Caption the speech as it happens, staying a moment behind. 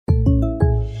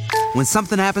When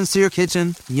something happens to your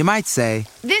kitchen, you might say,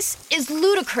 "This is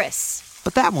ludicrous."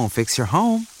 But that won't fix your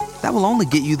home. That will only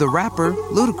get you the rapper,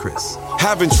 Ludacris.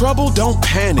 Having trouble? Don't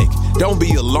panic. Don't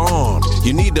be alarmed.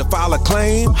 You need to file a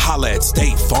claim? Holla at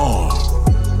State Farm.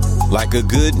 Like a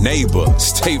good neighbor,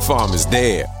 State Farm is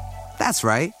there. That's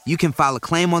right. You can file a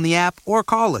claim on the app or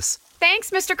call us.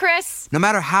 Thanks, Mr. Chris. No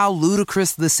matter how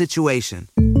ludicrous the situation,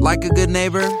 like a good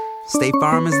neighbor, State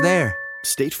Farm is there.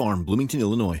 State Farm, Bloomington,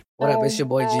 Illinois. What up, it's your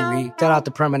boy GB. Shout out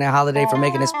to Permanent Holiday for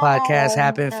making this podcast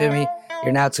happen, feel me?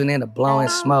 You're now tuned in to Blowing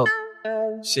Smoke.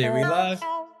 Shit, we live?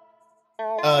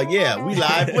 Yeah, we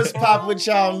live. What's poppin' with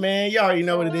y'all, man? You already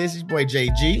know what it is. It's your boy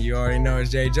JG. You already know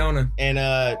it's Jay Jonah. And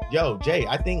yo, Jay,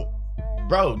 I think,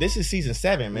 bro, this is season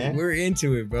 7, man. We're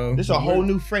into it, bro. This is a whole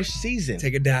new fresh season.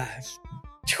 Take a dive.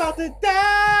 Try to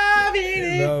dive in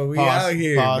it. Bro, we out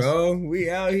here, bro.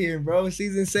 We out here, bro.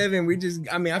 Season 7,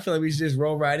 I feel like we should just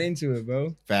roll right into it,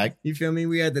 bro. Fact. You feel me?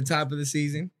 We at the top of the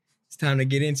season. It's time to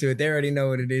get into it. They already know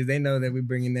what it is. They know that we're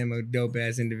bringing them a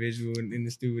dope-ass individual in the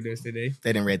studio with us today.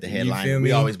 They didn't read the headline.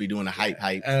 We always be doing the hype.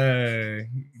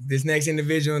 This next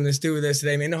individual in the studio with us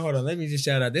today, man, no, hold on. Let me just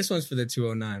shout out. This one's for the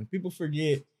 209. People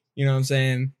forget, you know what I'm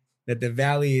saying, that the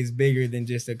Valley is bigger than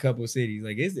just a couple cities.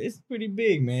 Like, it's pretty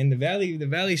big, man. The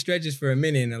Valley stretches for a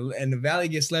minute, and the Valley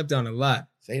gets slept on a lot.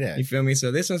 Say that. You feel me? So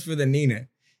this one's for the Nina.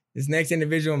 This next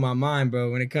individual in my mind,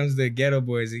 bro, when it comes to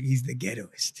GettoBoyz, he's the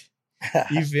ghettoist.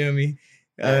 You feel me?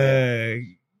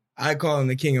 I call him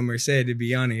the King of Merced, to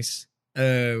be honest.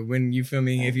 When you feel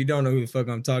me, if you don't know who the fuck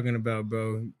I'm talking about,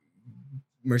 bro,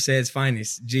 Merced's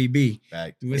finest, GB.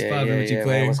 Fact. What's poppin' with you,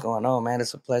 player? Man, what's going on, man?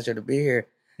 It's a pleasure to be here.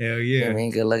 Hell yeah. I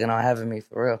mean, good looking on having me,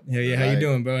 for real. Hell yeah. How you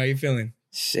doing, bro? How you feeling?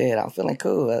 Shit, I'm feeling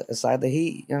cool. Aside the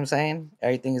heat, you know what I'm saying?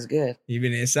 Everything is good. You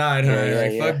been inside,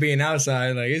 huh? Fuck being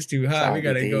outside. Like, it's too hot. We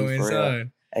gotta go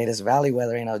inside. Hey, this valley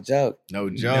weather ain't no joke. No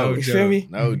joke. You feel me?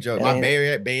 No joke. My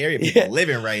Bay Area people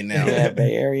living right now. Yeah,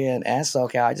 Bay Area and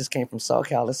SoCal. I just came from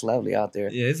SoCal. It's lovely out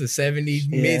there. Yeah, it's a 70s,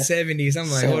 mid-70s.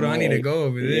 I'm like, hold on, I need to go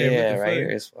over there. Yeah, right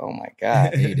here. Oh, my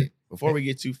God. Hate it. Before we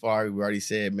get too far, we already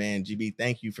said, man, GB,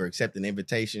 thank you for accepting the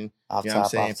invitation. Off you know top, what I'm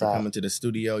saying? For coming to the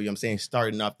studio. You know what I'm saying?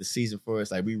 Starting off the season for us.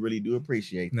 Like, we really do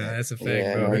appreciate that. No, that's a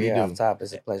fact, bro. Really do. Off top.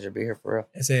 It's a pleasure to be here, for real.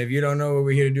 I say, if you don't know what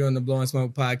we're here to do on the Blowing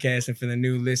Smoke podcast, and for the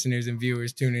new listeners and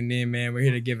viewers tuning in, man, we're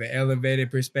here to give an elevated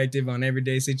perspective on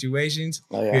everyday situations.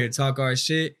 We're here to talk our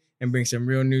shit and bring some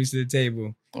real news to the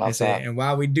table. And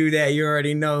while we do that, you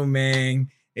already know,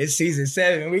 man, it's season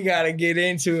 7. We got to get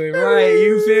into it, right?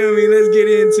 You feel me? Let's get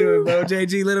into it, bro.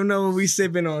 JG, let them know what we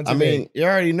sipping on today. I mean, you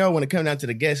already know when it comes down to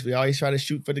the guests, we always try to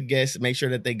shoot for the guests, make sure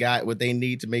that they got what they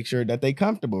need to make sure that they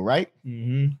comfortable, right?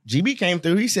 Mm-hmm. GB came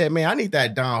through. He said, man, I need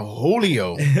that Don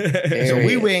Julio. So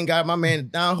we went and got my man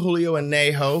Don Julio and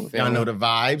Neho. Y'all know the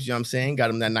vibes, you know what I'm saying? Got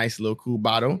him that nice little cool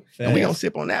bottle. Fast. And we going to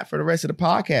sip on that for the rest of the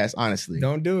podcast, honestly.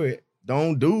 Don't do it.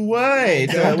 Don't do what?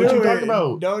 What you talking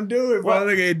about? Don't do it, bro. What?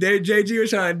 Look at JG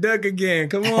was trying to duck again.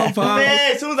 Come on, Pop.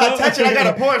 Man, as soon as I touch it, I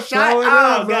gotta pour a shot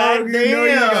out, bro. You know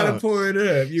you gotta pour it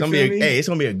up. You feel me? Hey, it's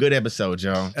gonna be a good episode,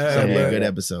 y'all. It's gonna be a good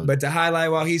episode. But to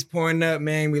highlight while he's pouring up,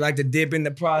 man, we like to dip in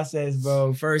the process,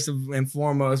 bro. First and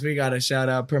foremost, we gotta shout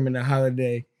out Permanent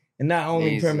Holiday. And not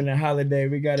only Permanent Holiday,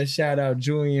 we got to shout out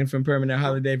Julian from Permanent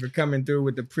Holiday for coming through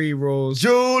with the pre-rolls.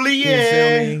 Julian! You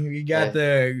feel me? We got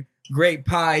the great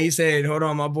pie. He said, hold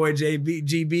on, my boy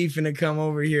GB finna come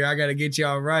over here. I got to get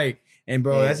y'all right. And,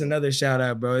 bro, that's another shout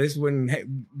out, bro. This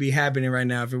wouldn't be happening right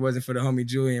now if it wasn't for the homie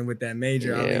Julian with that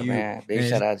major. Yeah, man. Big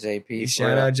shout out JP.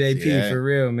 Shout out JP for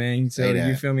real, man. So,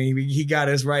 you feel me? He got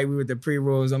us right with the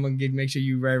pre-rolls. I'm going to make sure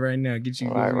you right now. Get you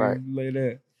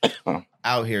laid up.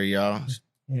 Out here, y'all.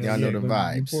 Y'all know the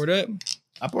vibes. You poured up?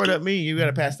 I poured up me. You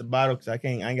gotta pass the bottle because I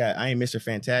ain't Mr.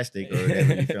 Fantastic or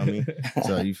whatever. You feel me?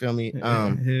 So you feel me?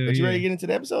 But you ready to get into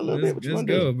the episode a little bit? What you want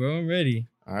to do? Let's go, bro. I'm ready.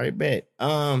 All right, bet.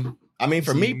 I mean,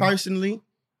 for me personally,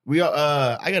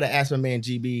 I gotta ask my man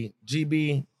GB.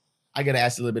 GB, I gotta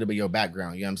ask a little bit about your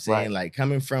background. You know what I'm saying? Right. Like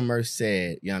coming from Merced,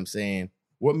 you know what I'm saying?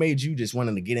 What made you just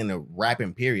wanting to get into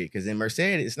rapping? Period. Because in Merced,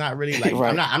 it's not really like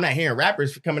I'm not hearing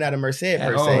rappers coming out of Merced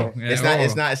per se.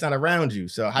 It's not around you.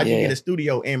 So how'd you get a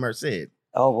studio in Merced?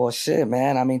 Oh well, shit,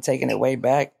 man. I mean, taking it way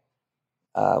back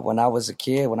when I was a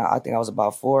kid, I think I was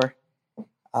about 4.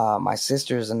 My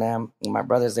sisters and them, and my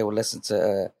brothers, they would listen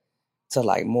to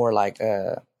like more like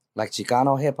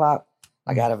Chicano hip hop,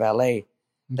 like out of LA.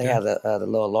 They had the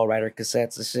little lowrider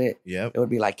cassettes and shit. Yep. It would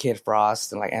be like Kid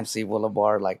Frost and like MC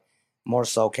Boulevard, like more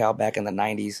SoCal back in the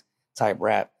 90s type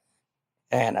rap.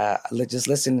 And just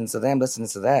listening to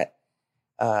that.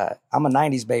 I'm a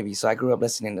 90s baby, so I grew up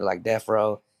listening to like Death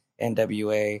Row,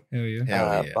 NWA,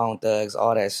 Bone Thugs,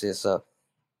 all that shit. So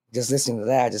just listening to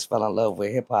that, I just fell in love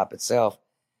with hip hop itself.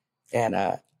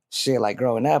 And shit, like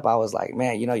growing up, I was like,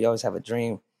 man, you know, you always have a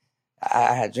dream.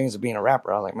 I had dreams of being a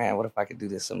rapper. I was like, man, what if I could do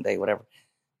this someday, whatever.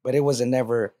 But it wasn't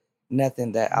never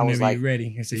nothing that I was like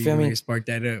ready. So you feel me? Spark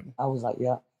that up. I was like,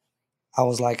 yeah. I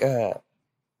was like,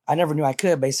 I never knew I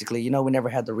could, basically. You know, we never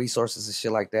had the resources and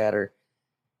shit like that, or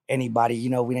anybody, you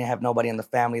know, we didn't have nobody in the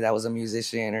family that was a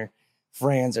musician or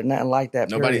friends or nothing like that.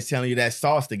 Nobody's telling you that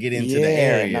sauce to get into the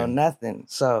area. No, nothing.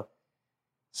 So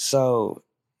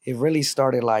it really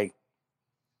started like,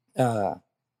 I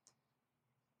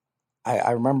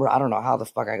remember, I don't know how the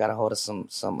fuck I got a hold of some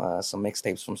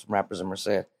mixtapes from some rappers in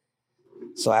Merced.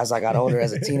 So as I got older,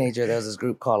 as a teenager, there was this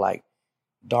group called like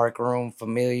Dark Room,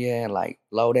 Familia, and like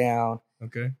Lowdown.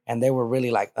 Okay. And they were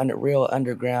really like real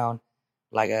underground,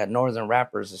 like northern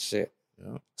rappers and shit.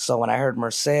 Yeah. So when I heard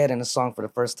Merced in the song for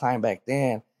the first time back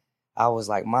then, I was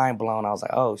like mind blown. I was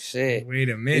like, oh shit. Wait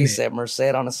a minute. He said Merced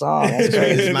on the song. That's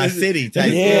crazy. This is my city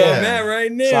type. Yeah. That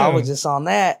right now. So I was just on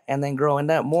that. And then growing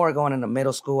up more, going into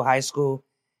middle school, high school,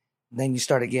 then you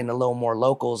started getting a little more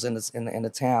locals in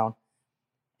the town.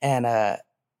 And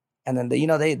then you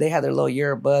know they had their little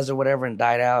earbuds or whatever and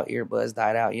earbuds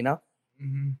died out, you know?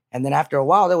 Mm-hmm. And then after a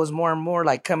while there was more and more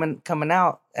like coming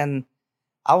out, and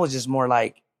I was just more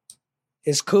like,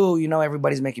 it's cool, you know,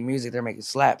 everybody's making music, they're making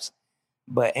slaps,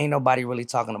 but ain't nobody really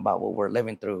talking about what we're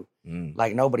living through.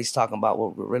 Like nobody's talking about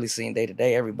what we're really seeing day to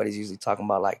day. Everybody's usually talking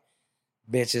about like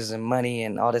bitches and money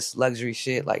and all this luxury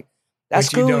shit. Like that's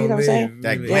cool, you know what I'm saying?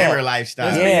 That glamour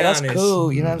lifestyle. Yeah, that's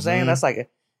cool, you know what I'm saying? That's like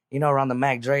you know, around the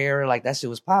Mac Dre era, like that shit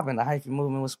was popping. The hyphy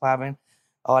movement was popping,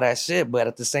 all that shit. But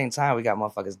at the same time, we got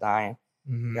motherfuckers dying.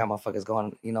 We got motherfuckers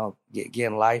going, you know,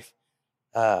 getting life.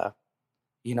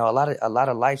 You know, a lot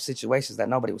of life situations that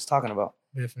nobody was talking about.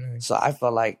 Definitely. So I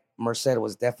felt like Merced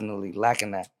was definitely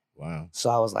lacking that. Wow. So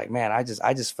I was like, man, I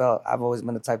just felt I've always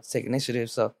been the type to take initiative.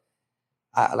 So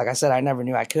like I said, I never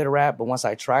knew I could rap, but once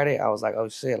I tried it, I was like, oh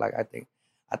shit, like I think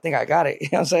I got it. You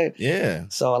know what I'm saying? Yeah.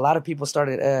 So a lot of people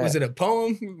started. Was it a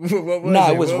poem? What was no,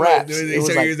 it? it was raps. So you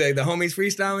was like the homies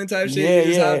freestyling type shit?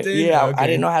 Yeah. Okay. I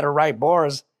didn't know how to write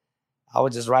bars. I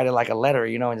would just write it like a letter,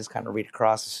 you know, and just kind of read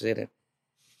across the shit.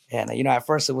 And you know, at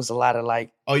first it was a lot of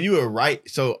like. Oh, you would write.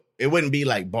 So it wouldn't be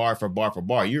like bar for bar for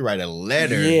bar. You write a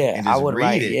letter. Yeah, and just I would read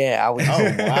write. it. Yeah, I was. Oh,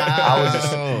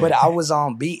 wow. But I was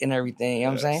on beat and everything. You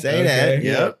know what I'm saying? Say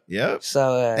that. Yep.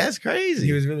 So that's crazy.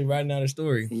 He was really writing out a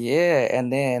story. Yeah,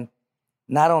 and then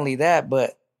not only that,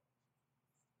 but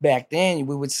back then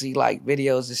we would see like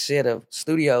videos and shit of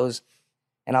studios,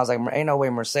 and I was like, ain't no way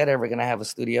Merced ever gonna have a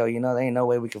studio. You know, there ain't no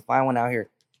way we could find one out here.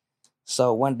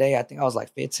 So one day, I think I was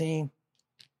like 15.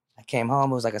 I came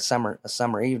home. It was like a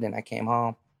summer evening. I came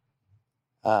home.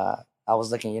 I was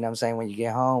looking, you know what I'm saying? When you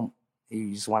get home,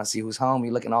 you just want to see who's home.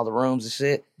 You look in all the rooms and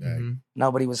shit. Mm-hmm.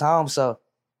 Nobody was home. So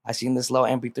I seen this little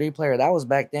MP3 player. That was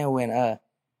back then when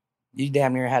you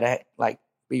damn near had to like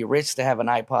be rich to have an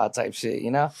iPod type shit,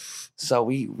 you know? So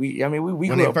we when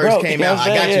grew it up first broke, came you know out,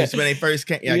 I got you. So when they first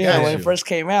came, when it first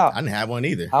came out, I didn't have one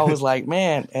either. I was like,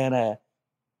 man, and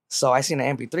so I seen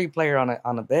an MP3 player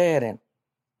on the bed, and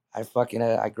I fucking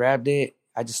I grabbed it.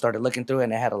 I just started looking through it,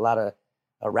 and it had a lot of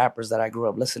rappers that I grew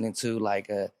up listening to, like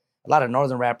a lot of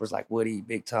northern rappers like Woody,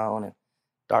 Big Tone, and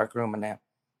Dark Room, and them.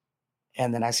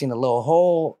 And then I seen a little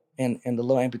hole in the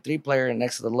little MP3 player, and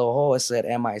next to the little hole it said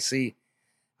MIC.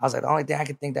 I was like, the only thing I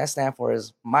could think that stand for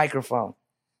is microphone.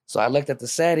 So I looked at the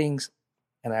settings,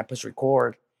 and I pushed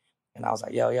record, and I was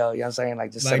like, yo, you know what I'm saying?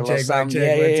 Like just set a little something.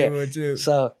 Yeah.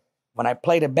 So when I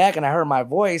played it back and I heard my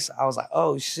voice, I was like,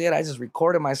 oh shit, I just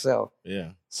recorded myself. Yeah.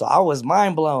 So I was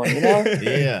mind blown, you know?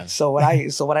 Yeah. So what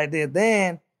I did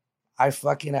then, I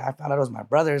found out it was my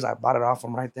brother's. I bought it off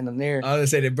him right then and there. I was gonna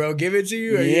say, did bro give it to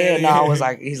you? I was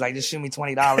like, he's like, just shoot me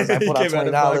 $20. I put out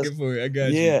 $20 for it. I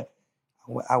got you. Yeah.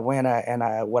 I went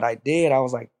what I did, I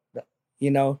was like,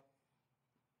 you know,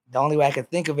 the only way I could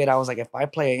think of it, I was like, if I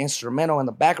play an instrumental in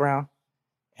the background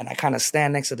and I kind of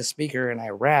stand next to the speaker and I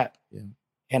rap,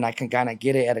 and I can kind of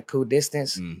get it at a cool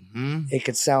distance, it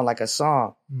could sound like a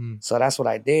song. So that's what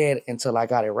I did until I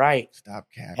got it right. Stop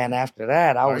capping. And after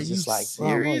that, I was just like,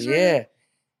 serious, yeah.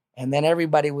 And then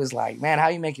everybody was like, man, how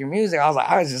you make your music? I was like,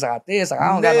 I was just like this. Like, I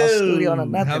don't got no studio or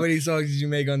nothing. How many songs did you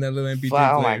make on that little MP3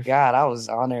 player? Oh my God, I was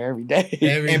on there every day.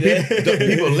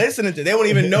 People listening to it, they won't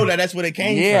even know that that's where it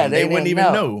came from. They wouldn't even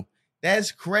know.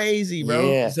 That's crazy,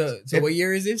 bro. Yeah. So what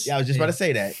year is this? Yeah, I was just about to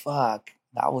say that. Fuck.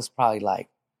 That was probably like,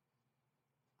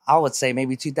 I would say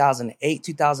maybe 2008,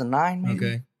 2009, maybe.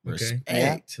 Okay. Respect.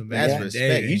 Yeah. That's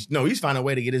respect. He's finding a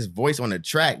way to get his voice on the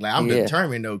track. Like, I'm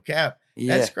determined, no cap.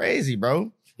 That's crazy,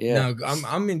 bro. Yeah. No,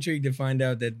 I'm intrigued to find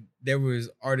out that there was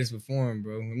artists performing,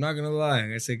 bro. I'm not gonna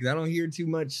lie. I said, because I don't hear too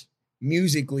much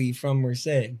musically from Merced.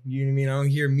 You know what I mean? I don't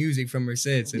hear music from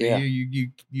Merced. So Yeah. you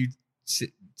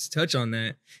touch on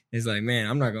that. It's like, man,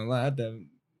 I'm not gonna lie. I thought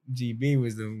GB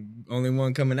was the only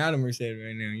one coming out of Merced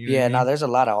right now. You know what I mean? There's a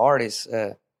lot of artists.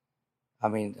 I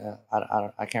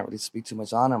can't really speak too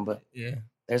much on them, but yeah,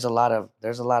 there's a lot of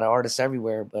artists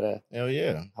everywhere. But hell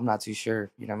yeah, I'm not too sure.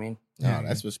 You know what I mean? No,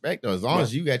 that's respect though. As long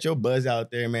as you got your buzz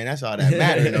out there, man, that's all that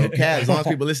matters. You know, as long as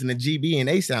people listen to GB and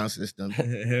a sound system, hell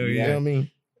yeah. You know what I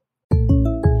mean?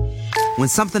 When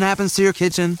something happens to your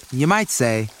kitchen, you might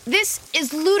say, This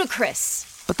is ludicrous.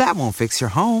 but that won't fix your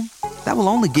home. That will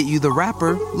only get you the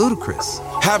rapper, Ludacris.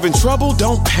 Having trouble?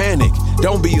 Don't panic.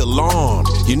 Don't be alarmed.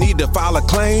 You need to file a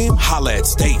claim? Holla at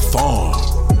State Farm.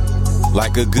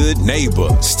 Like a good neighbor,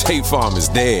 State Farm is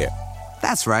there.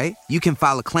 That's right. You can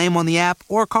file a claim on the app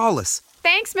or call us.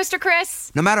 Thanks, Mr.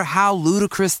 Chris. No matter how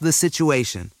ludicrous the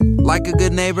situation, like a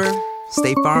good neighbor,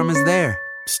 State Farm is there.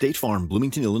 State Farm,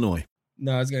 Bloomington, Illinois.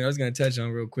 No, I was gonna touch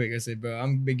on real quick. I said, bro,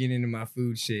 I'm beginning into my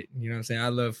food shit. You know what I'm saying? I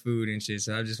love food and shit.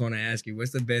 So I just want to ask you, what's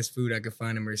the best food I could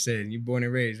find in Merced? You born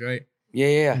and raised, right?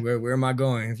 Yeah. Where am I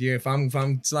going? If I'm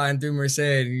sliding through Merced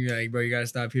and you're like, bro, you gotta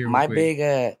stop here. My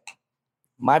big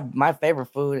my favorite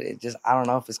food is just, I don't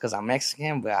know if it's because I'm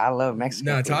Mexican, but I love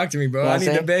Mexican food. Talk to me, bro. You know I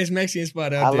need the best Mexican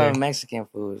spot out there. I love Mexican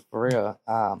food, for real.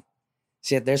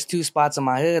 There's 2 spots in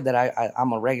my hood that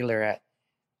I'm a regular at.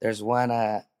 There's one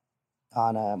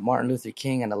on Martin Luther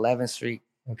King and 11th Street.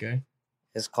 Okay.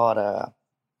 It's called,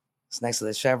 it's next to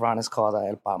the Chevron. It's called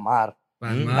El Palmar.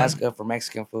 That's good for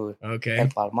Mexican food. Okay. El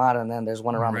Palmar. And then there's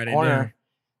one around the corner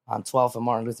on 12th and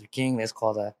Martin Luther King. It's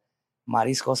called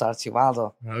Mariscos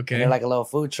Archivado. Okay. And they're like a little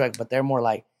food truck, but they're more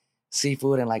like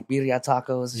seafood and like birria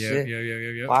tacos and shit.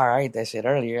 Yeah. Wow, I ate that shit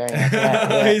earlier.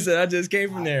 He said, I just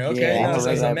came from there. Okay. Yeah,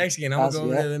 so it's a Mexican. I'm going to go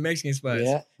over to the Mexican spots.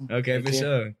 Yeah. Okay, for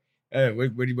sure. Where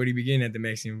do you begin at the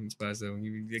Mexican spots though?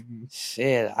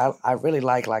 Shit, I really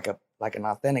like an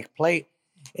authentic plate.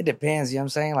 It depends, you know what I'm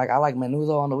saying? Like I like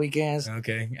menudo on the weekends.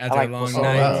 Okay. After like a long pozole.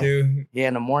 night too. Yeah,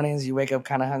 in the mornings you wake up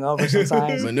kind of hungover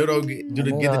sometimes. Menudo get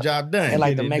the job done. And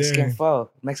like the Mexican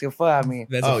pho. I mean.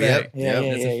 That's a fact. Yeah,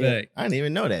 that's a fact. I didn't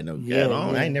even know that.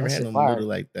 I ain't never had no fire. menudo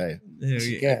like that.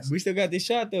 Yeah. We still got this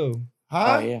shot though.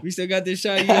 Huh? Oh, yeah. We still got this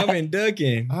shot. I've been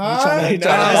ducking. Huh? None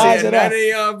of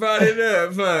y'all brought it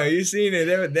up, huh? You seen it.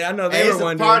 I know they were it's a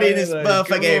wondering. party in this like,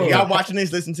 motherfucker. If y'all watching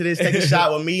this, listen to this. Take a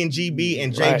shot with me and GB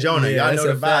and Jay Jonah. Yeah, y'all know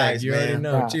the fact. vibes, You man. already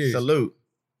know. Cheers. Salute.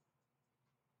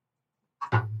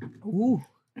 Ooh.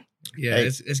 Yeah, Hey.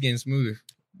 it's getting smoother.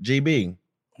 GB.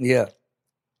 Yeah.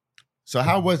 So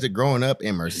how was it growing up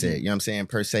in Merced? You know what I'm saying?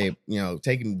 Per se,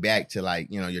 taking me back to like,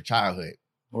 your childhood.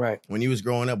 Right. When you was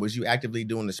growing up, was you actively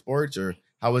doing the sports or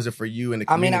how was it for you in the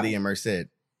community in Merced?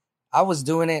 I was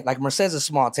doing it. Like Merced's a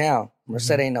small town.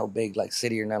 Merced ain't no big like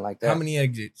city or nothing like that. How many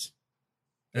exits?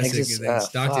 Exits,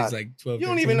 Stockton's like 12, You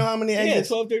don't 13. even know how many exits?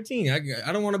 Yeah, 12, 13.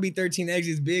 I don't want to be 13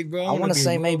 exits big, bro. I want to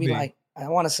say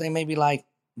maybe like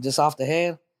just off the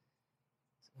head.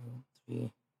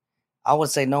 I would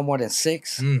say no more than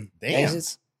 6 Damn.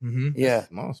 exits. Mm-hmm. Yeah.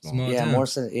 Small Yeah, town. more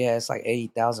so. Yeah, it's like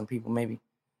 80,000 people maybe.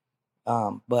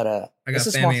 But I got it's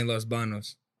a family small. in Los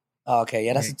Banos. Oh, okay,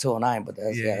 yeah, that's a 209, but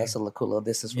that's Yeah. that's a cool little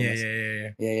distance from us.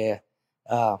 Yeah.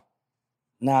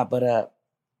 But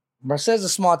Merced's a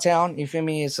small town. You feel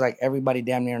me? It's like everybody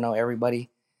damn near know everybody.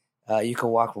 You could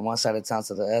walk from one side of town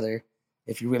to the other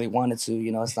if you really wanted to.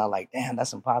 It's not like, damn,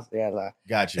 that's impossible. Yeah,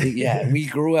 Gotcha. we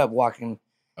grew up walking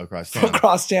Across town.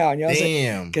 across town. You know what I'm saying?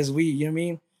 Damn. Because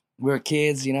we were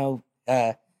kids.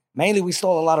 Mainly we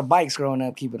stole a lot of bikes growing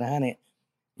up. Keep it 100.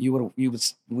 We would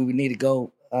need to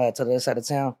go to the other side of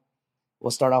town. We'll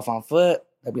start off on foot.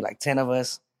 There'll be like 10 of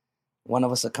us. One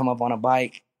of us will come up on a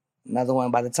bike. Another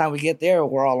one. By the time we get there,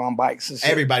 we're all on bikes. And shit.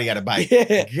 Everybody got a bike.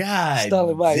 Yeah. God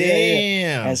Stolen bike.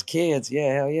 damn. As kids,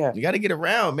 hell yeah. You got to get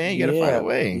around, man. You got to find a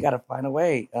way. You got to find a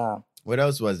way. What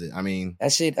else was it? I mean,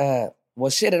 that shit.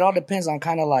 It all depends on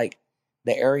kind of like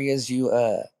the areas you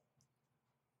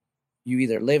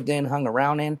either lived in, hung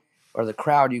around in, or the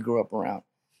crowd you grew up around.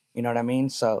 You know what I mean?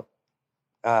 So,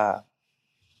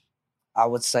 I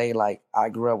would say like I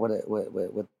grew up with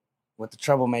the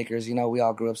troublemakers. We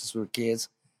all grew up since we were kids.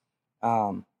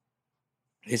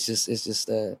 It's just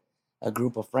a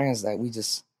group of friends that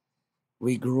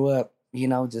we grew up,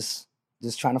 just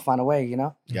trying to find a way,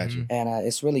 Gotcha. And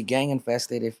it's really gang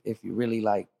infested if you really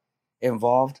like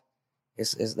involved.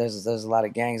 There's a lot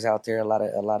of gangs out there, a lot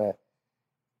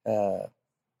of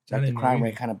like the crime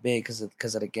rate kind of big because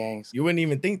of the gangs. You wouldn't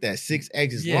even think that 6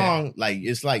 exits long. Like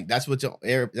it's like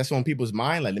that's on people's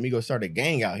mind. Like let me go start a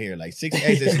gang out here. Like 6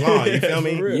 exits long. You feel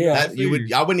me? Yeah,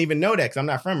 I wouldn't even know that because I'm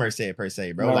not from Merced per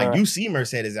se, bro. No, like you see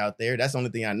Merced is out there. That's the only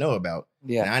thing I know about.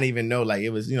 Yeah, and I didn't even know like it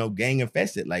was gang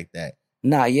infested like that.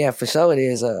 Nah, yeah, for sure it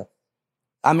is.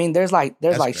 I mean, there's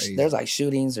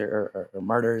shootings or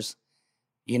murders.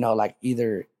 Like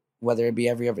either whether it be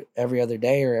every other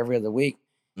day or every other week,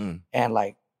 and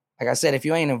like I said, if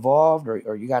you ain't involved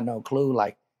or you got no clue,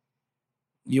 like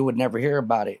you would never hear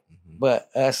about it. Mm-hmm. But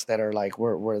us that are like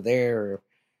we're there, or,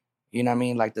 you know what I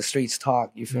mean? Like the streets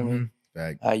talk. You feel me?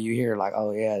 Right. You hear like,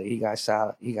 oh yeah, he got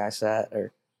shot,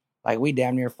 or like we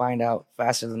damn near find out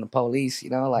faster than the police.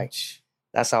 Like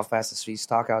that's how fast the streets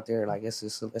talk out there. Like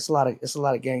it's a lot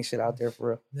of gang shit out there for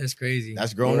real. That's crazy.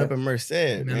 That's growing up in Merced,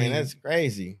 man. That's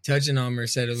crazy. Touching on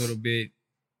Merced a little bit.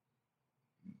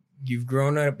 You've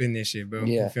grown up in this shit, bro.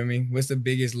 Yeah. You feel me? What's the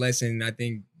biggest lesson I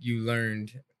think you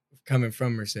learned coming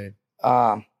from Merced?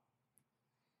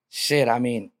 Shit, I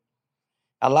mean,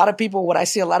 a lot of people, what I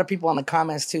see a lot of people in the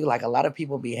comments too, like a lot of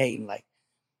people be hating, like,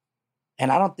 and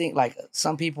I don't think like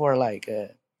some people are like,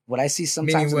 what I see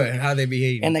sometimes. Meaning what? How they be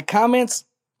hating? In the comments,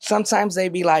 sometimes they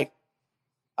be like,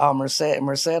 oh,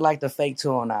 Merced like the fake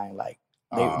 209. Like,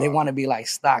 they want to be like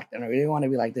Stockton, or they want to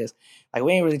be like this. Like,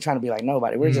 we ain't really trying to be like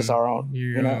nobody. We're just our own.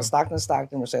 Yeah. Stockton,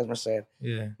 Merced.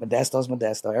 Yeah.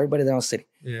 Modesto's. Everybody their own city.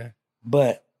 Yeah.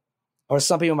 But, or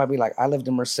some people might be like, I lived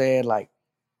in Merced, like,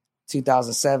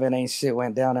 2007, ain't shit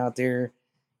went down out there.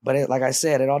 But like I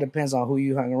said, it all depends on who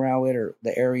you hung around with or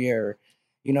the area, or,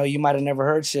 you might have never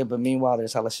heard shit, but meanwhile,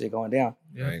 there's hella shit going down.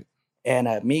 Right.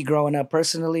 And me growing up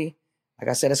personally, like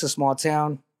I said, it's a small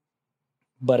town,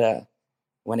 but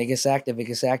when it gets active,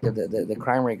 the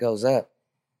crime rate goes up.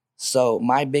 So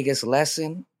my biggest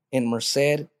lesson in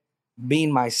Merced,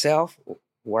 being myself,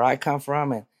 where I come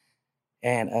from,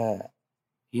 and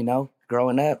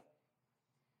growing up,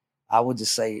 I would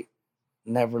just say,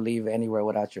 never leave anywhere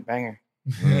without your banger.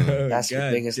 That's the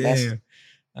biggest lesson.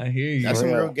 I hear you. That's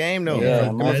some real game though. Yeah,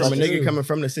 coming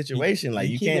from the situation, like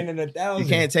you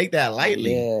can't take that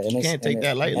lightly. Yeah, you can't take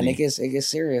that lightly. And it gets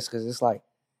serious because it's like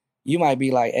you might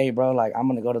be like, "Hey, bro, like I'm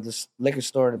gonna go to this liquor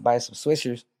store to buy some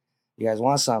Swishers. You guys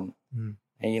want something?"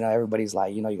 And everybody's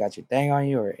like, you got your thing on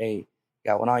you, or hey, you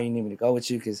got one on you, need me to go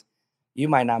with you because you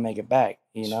might not make it back.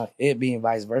 It being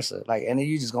vice versa. Like, and then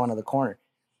you just go into the corner.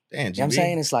 Damn, you know what I'm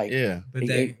saying? It's like, but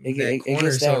it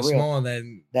gets so real. Small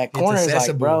that corner is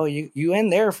like, bro, you in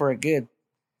there for a good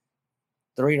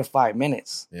 3 to 5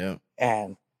 minutes. Yeah.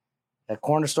 And a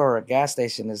corner store or a gas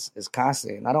station is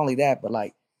constant. Not only that, but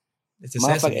like, it's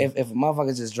accessible. If a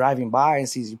motherfucker's just driving by and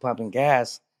sees you pumping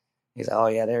gas, he's like, oh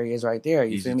yeah, there he is right there.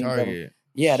 You feel me?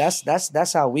 Yeah,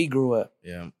 that's how we grew up.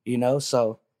 Yeah.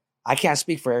 So I can't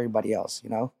speak for everybody else,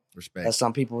 Respect.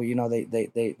 Some people,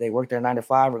 they work their 9 to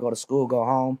 5 or go to school, go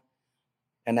home,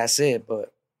 and that's it.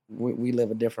 But we live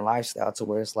a different lifestyle to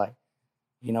where it's like,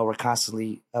 we're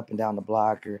constantly up and down the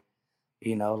block, or,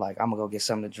 like I'm gonna go get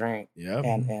something to drink. Yeah.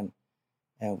 And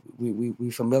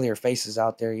we familiar faces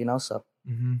out there, So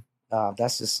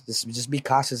that's just be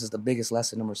cautious is the biggest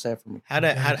lesson in Merced for me. How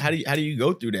do you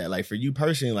go through that? Like for you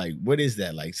personally, like what is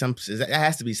that? Like that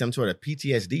has to be some sort of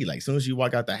PTSD. Like as soon as you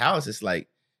walk out the house, it's like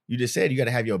you just said you got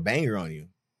to have your banger on you.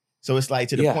 So it's like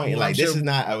to the point, like this is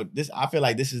not I feel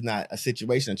like this is not a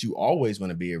situation that you always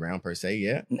want to be around per se.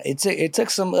 Yeah. It took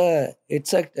some getting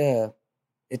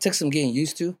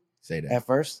used to. Say that at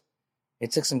first.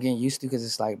 It took some getting used to because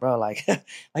it's like, bro, like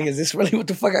is this really what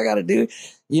the fuck I got to do?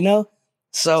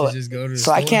 So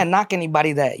I can't knock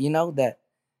anybody that that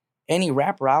any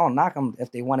rapper. I don't knock them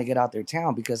if they want to get out their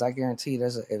town, because I guarantee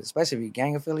especially if you're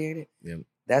gang affiliated,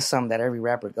 that's something that every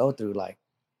rapper go through. Like,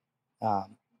 you know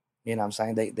what I'm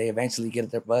saying? They eventually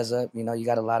get their buzz up. You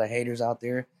got a lot of haters out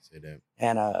there. Say that.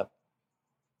 And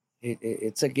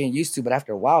it took getting used to, but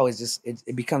after a while,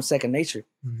 it becomes second nature.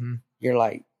 Mm-hmm. You're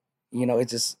like,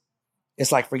 it's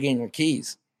like forgetting your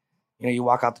keys. You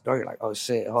walk out the door, you're like, oh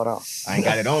shit, hold on. I ain't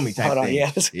got it on me type hold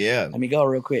thing. Yeah. Let me go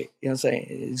real quick. You know what I'm saying?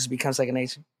 It just becomes second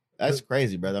nature. That's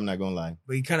crazy, brother. I'm not gonna lie.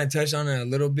 But you kind of touched on it a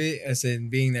little bit. I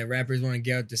said, being that rappers want to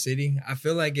get out the city, I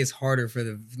feel like it's harder for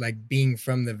being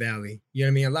from the valley. You know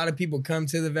what I mean? A lot of people come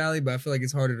to the valley, but I feel like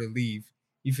it's harder to leave.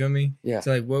 You feel me? Yeah.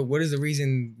 So like, what is the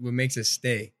reason what makes us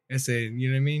stay? I said, you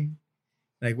know what I mean?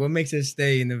 Like, what makes us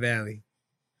stay in the valley?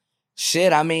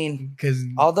 Shit, I mean, because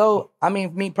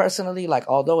me personally, like,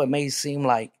 although it may seem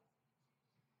like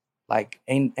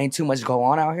ain't too much go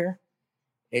on out here,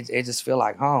 it just feel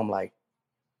like home. Like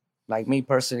me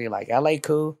personally, like LA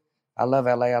cool. I love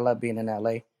LA. I love being in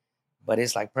LA. But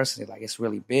it's like personally, like it's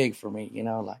really big for me,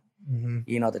 like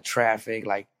you know, the traffic.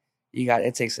 Like,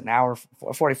 it takes an hour,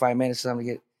 45 minutes for them to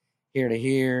get here to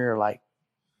here. Or like,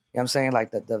 you know what I'm saying?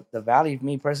 Like, the valley,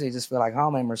 me personally, just feel like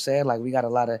home in Merced. Like, we got a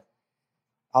lot of,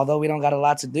 although we don't got a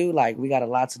lot to do, like, we got a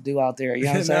lot to do out there. You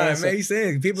know what I'm saying? It makes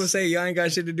sense. People say y'all ain't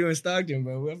got shit to do in Stockton,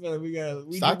 but I feel like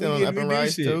we Stockton up and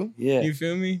rise too. Yeah. You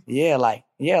feel me? Yeah, like,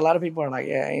 a lot of people are like,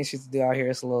 yeah, ain't shit to do out here.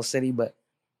 It's a little city, but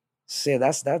shit,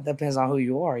 that depends on who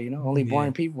you are, you know? Only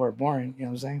boring people are boring, you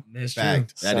know what I'm saying? That's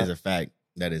fact. true. That is a fact.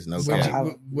 That is no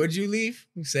cap. Would you leave?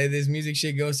 Say this music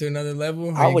shit goes to another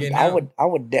level? I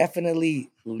would definitely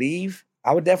leave.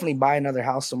 I would definitely buy another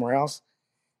house somewhere else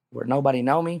where nobody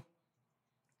know me.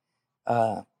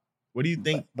 What do you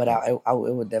think? But it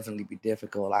would definitely be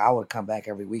difficult. Like, I would come back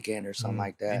every weekend or something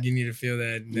like that. You need to feel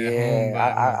that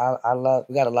yeah, home I love.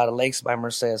 We got a lot of lakes by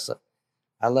Merced, so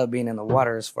I love being in the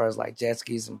water as far as like jet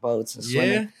skis and boats and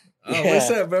swimming. Yeah. Oh, what's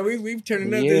up, bro? We've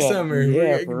turning up this summer.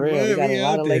 Yeah, for real. We got a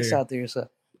lot of lakes out there, so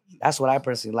that's what I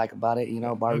personally like about it. You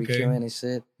know, barbecuing and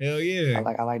shit. Hell yeah.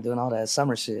 I like doing all that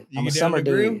summer shit. I'm a get summer down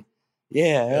the dude. grill?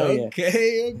 Yeah, hell yeah.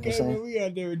 Okay, man, we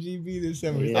out there with GB this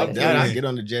summer. Yeah. I'm down. I get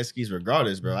on the jet skis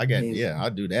regardless, bro.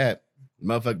 I'll do that.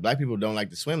 Motherfucker, black people don't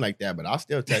like to swim like that, but I'll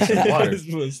still touch the water.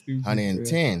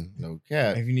 110, no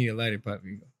cap. If you need a lighter pop,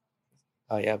 you go.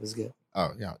 Oh yeah, it was good. Oh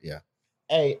yeah.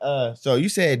 Hey, so you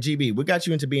said GB, what got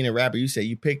you into being a rapper? You said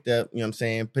you picked up, you know what I'm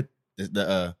saying, put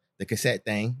the cassette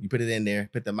thing, you put it in there,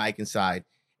 put the mic inside,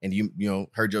 and you know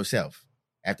heard yourself.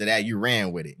 After that, you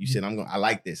ran with it. You said, I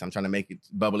like this. I'm trying to make it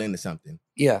bubble into something.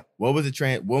 Yeah. What was the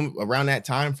trend around that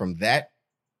time from that?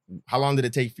 How long did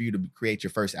it take for you to create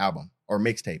your first album or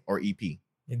mixtape or EP?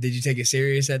 Did you take it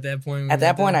serious at that point? At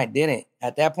that point, I didn't.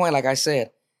 At that point, like I said,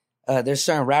 there's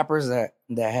certain rappers that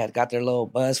had got their little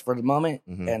buzz for the moment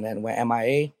and then went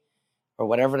MIA or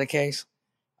whatever the case.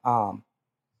 And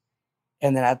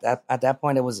then at that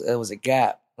point, it was a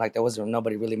gap. Like, there wasn't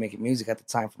nobody really making music at the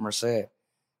time for Merced.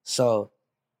 So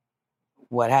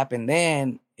what happened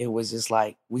then, it was just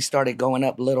like we started going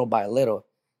up little by little.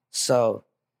 So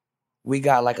we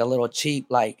got like a little cheap,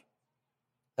 like,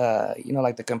 you know,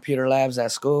 like the computer labs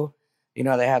at school. You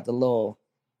know, they have the little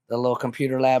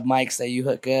computer lab mics that you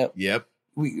hook up. Yep.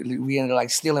 We ended up like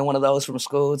stealing one of those from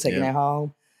school, taking it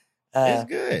home. It's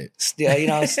good. Still, you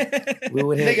know, we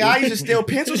would hit. Nigga, I used to steal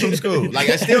pencils from school. Like,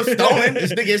 it's still stolen.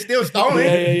 This nigga is still stolen.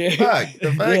 Yeah. Fuck.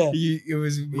 The fuck? Yeah. It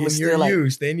was in was your still like,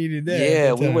 use. They needed that.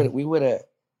 Yeah, we would have.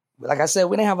 Like I said,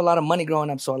 we didn't have a lot of money growing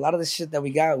up, so a lot of the shit that we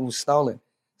got was stolen.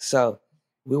 So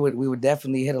we would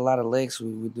definitely hit a lot of licks.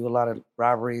 We would do a lot of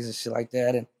robberies and shit like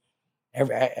that, and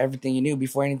everything you knew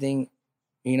before anything.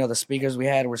 You know, the speakers we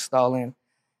had were stolen.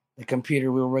 The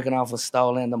computer we were working off was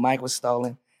stolen. The mic was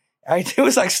stolen. Everything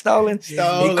was like stolen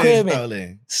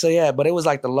equipment. So yeah, but it was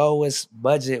like the lowest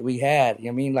budget we had. You know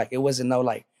what I mean? Like, it wasn't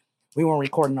like we weren't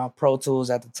recording off Pro Tools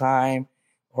at the time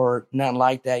or nothing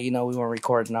like that. You know, we weren't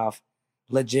recording off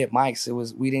legit mics.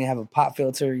 We didn't have a pop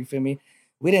filter. You feel me?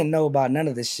 We didn't know about none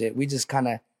of this shit. We just kind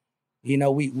of, you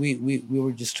know, we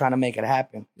were just trying to make it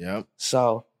happen. Yep.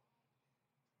 So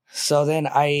then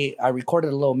I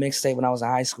recorded a little mixtape when I was in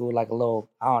high school, like a little,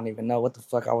 I don't even know what the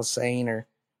fuck I was saying, or,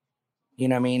 you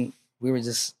know what I mean? We were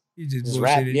just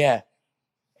rap, yeah.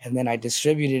 And then I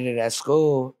distributed it at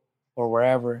school or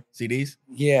wherever. CDs?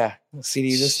 Yeah,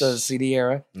 CDs. This is the CD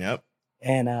era. Yep.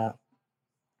 And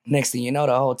next thing you know,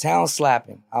 the whole town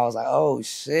slapping. I was like, oh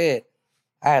shit.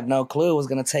 I had no clue it was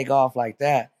going to take off like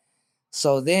that.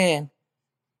 So then,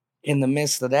 in the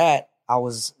midst of that, I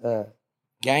was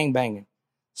gangbanging.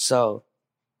 So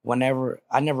I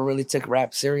never really took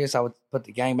rap serious. I would put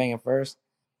the gangbanging first.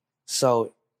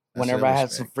 So whenever I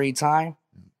had some free time,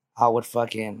 I would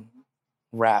fucking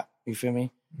rap. You feel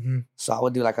me? Mm-hmm. So I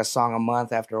would do like a song a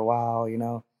month after a while, you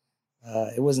know.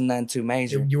 It wasn't nothing too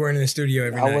major. You weren't in the studio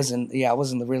every night. I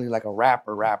wasn't really like a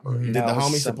rapper. Mm-hmm. You know? Did the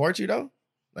homies support you though?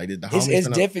 Like, did the homies? It's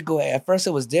difficult. At first,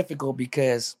 it was difficult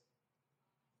because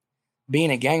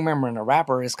being a gang member and a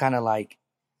rapper is kind of like,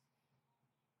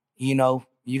 you know,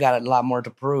 you got a lot more to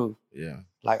prove. Yeah.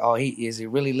 Like, oh, is he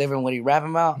really living what he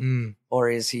rapping about? Mm. Or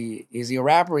is he a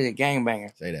rapper or is he a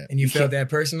gangbanger? Say that. And you felt that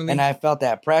personally? And I felt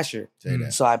that pressure. Say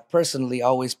that. So I personally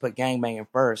always put gangbanging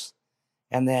first.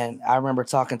 And then I remember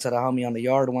talking to the homie on the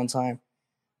yard one time.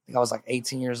 I think I was like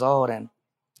 18 years old, and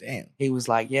damn, he was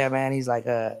like, yeah, man. He's like,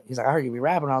 I heard you be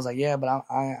rapping. I was like, yeah, but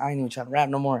I ain't even trying to rap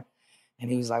no more. And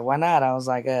he was like, why not? I was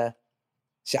like, I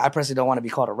personally don't want to be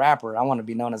called a rapper. I want to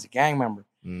be known as a gang member.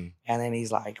 Mm. And then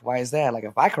he's like, why is that? Like,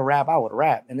 if I could rap, I would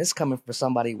rap. And this coming for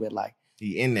somebody with like,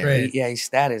 he in there. Right. He's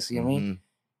status, you know what I mean?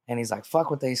 And he's like,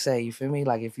 fuck what they say, you feel me?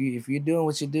 Like, if you're doing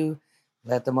what you do,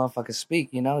 let the motherfuckers speak,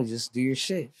 you know, just do your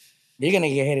shit. You're going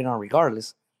to get hated on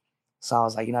regardless. So I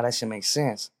was like, that shit makes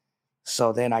sense.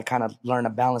 So then I kind of learned to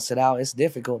balance it out. It's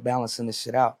difficult balancing this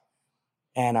shit out.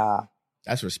 And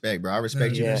that's respect, bro. I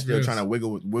respect you for still trying to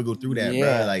wiggle through that,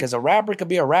 bro. Like, because a rapper could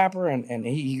be a rapper and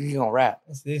he gonna rap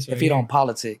if he don't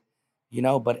politic,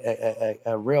 But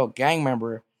a real gang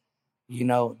member,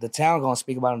 the town gonna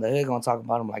speak about him, the hood gonna talk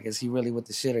about him. Like, is he really with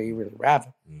the shit or he really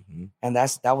rapping? Mm-hmm. And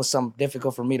that was something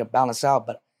difficult for me to balance out.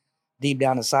 But deep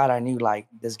down inside, I knew like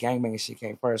this gangbanging shit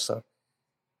came first. So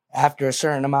after a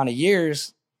certain amount of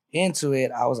years into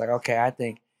it, I was like, okay, I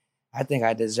think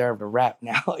I deserve to rap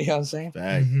now. You know what I'm saying?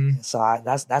 Mm-hmm. So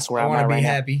that's where I'm at right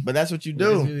happy. But that's what you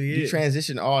do. Really you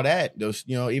transition all that. Those,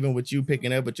 even with you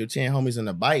picking up with your 10 homies on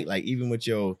the bike, like even with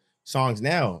your songs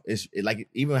now, it's like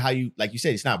even how you, like you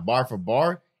said, it's not bar for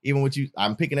bar. Even what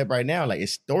I'm picking up right now, like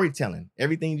it's storytelling.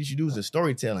 Everything that you do is a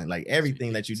storytelling. Like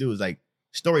everything that you do is like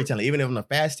storytelling, even on the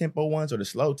fast tempo ones or the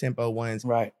slow tempo ones.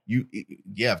 Right.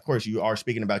 Of course you are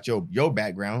speaking about your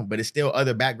background, but it's still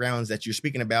other backgrounds that you're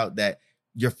speaking about that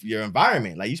your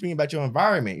environment. Like you speaking about your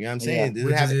environment, you know what I'm saying? Yeah.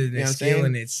 Which is a skill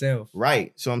in itself.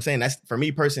 Right. So I'm saying that's for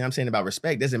me personally, I'm saying about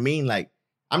respect doesn't mean like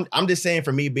I'm just saying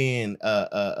for me being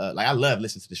like I love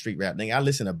listening to the street rap thing. I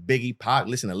listen to Biggie, Pac,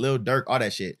 listen to Lil Durk, all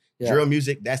that shit. Yeah. Drill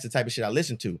music, that's the type of shit I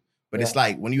listen to. But it's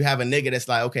like when you have a nigga that's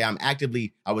like, okay,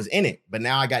 I was in it, but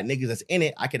now I got niggas that's in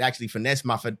it. I could actually finesse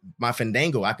my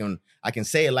fandango. I can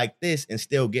say it like this and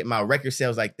still get my record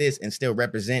sales like this and still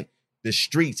represent the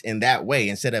streets in that way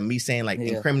instead of me saying like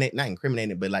not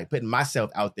incriminating, but like putting myself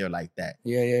out there like that.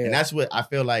 Yeah. And that's what I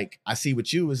feel like I see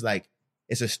with you is like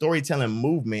it's a storytelling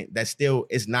movement that still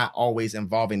is not always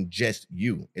involving just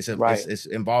you. It's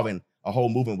involving a whole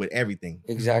movement with everything.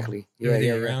 Exactly.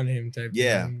 Around him type.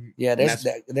 Yeah. Thing. Yeah.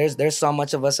 There's so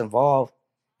much of us involved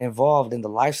in the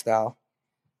lifestyle,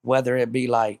 whether it be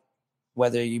like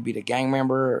whether you be the gang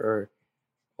member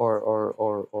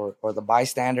or the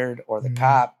bystander or the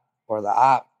cop or the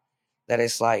op, that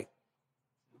it's like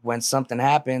when something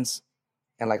happens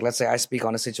and like let's say I speak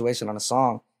on a situation on a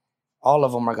song, all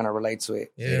of them are gonna relate to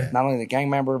it. Yeah. Not only the gang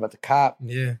member but the cop.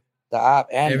 Yeah. The op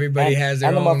and everybody has their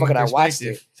and the own motherfucker that watched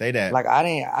it. Say that. Like I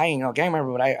ain't no gang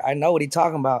member, but I know what he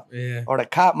talking about. Yeah. Or the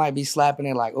cop might be slapping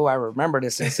it like, oh, I remember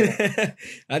this incident.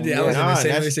 I was in the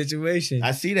same situation.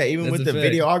 I see that even with the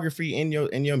videography in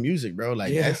your music, bro.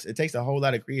 Like it takes a whole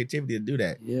lot of creativity to do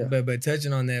that. Yeah. But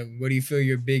touching on that, what do you feel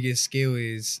your biggest skill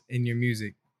is in your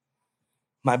music?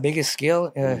 My biggest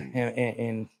skill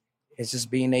and it's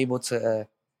just being able to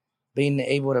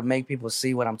make people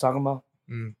see what I'm talking about.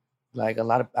 Mm. Like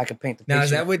I could paint the picture. Now,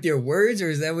 is that with your words or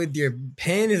is that with your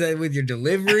pen? Is that with your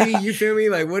delivery? You feel me?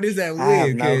 Like, what is that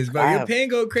with? Because your pen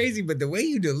go crazy, but the way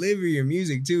you deliver your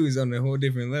music too is on a whole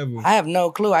different level. I have no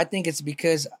clue. I think it's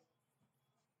because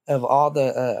of all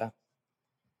the.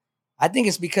 I think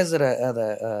it's because of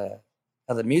the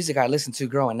music I listened to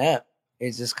growing up.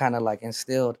 It's just kind of like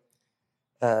instilled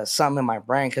something in my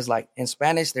brain. Because like in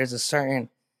Spanish, there's a certain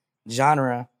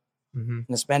genre in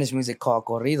the Spanish music called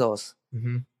corridos.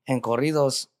 Mm-hmm. And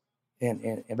corridos,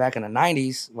 in back in the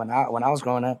 90s, when I was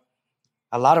growing up,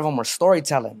 a lot of them were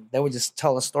storytelling. They would just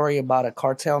tell a story about a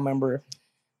cartel member,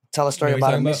 tell a story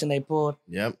about a mission they pulled.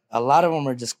 Yep. A lot of them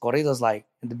are just corridos, like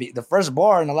the first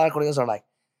bar, and a lot of corridos are like,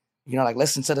 like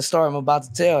listen to the story I'm about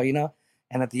to tell,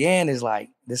 and at the end is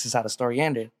like, this is how the story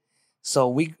ended.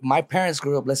 So my parents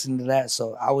grew up listening to that,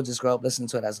 so I would just grow up listening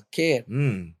to it as a kid.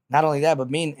 Mm. Not only that, but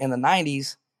me in the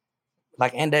 90s,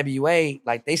 like NWA,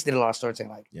 like they did a lot of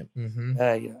storytelling, like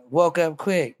woke up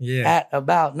quick, at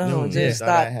about noon, just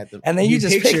stop, and then you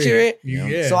just picture it.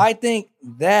 Yeah. So I think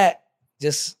that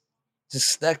just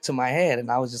stuck to my head, and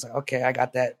I was just like, okay, I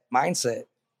got that mindset.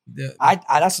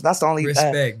 That's the only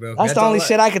respect, bro. That's the only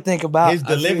shit I could think about. His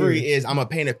delivery is, I'm gonna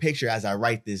paint a picture as I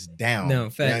write this down.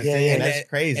 No, fact. That's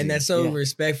crazy, and that's so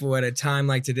respectful at a time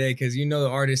like today, because the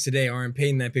artists today aren't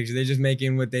painting that picture. They're just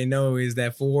making what they know is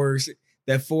that four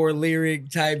lyric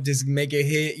type, just make a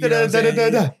hit. You know what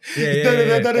I'm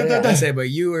saying? I said, but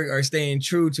you are staying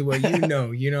true to what you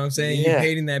know. You know what I'm saying? You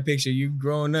painting that picture. You've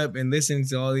grown up and listening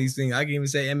to all these things. I can even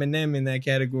say Eminem in that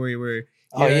category where.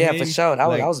 For sure.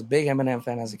 I was a big Eminem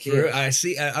fan as a kid. I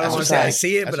see. I don't want to say I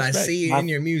see it, but I see it in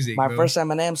your music. My first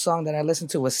Eminem song that I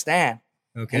listened to was Stan.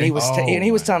 Okay. And he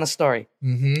was telling a story.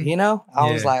 Mm-hmm.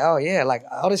 I was like, oh yeah, like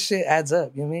all this shit adds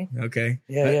up. You know what I mean? Okay.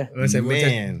 Yeah. Let's say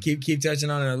we'll keep touching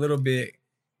on it a little bit.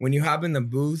 When you hop in the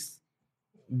booth,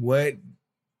 what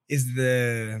is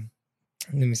the?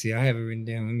 Let me see. I have it written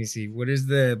down. Let me see. What is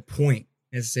the point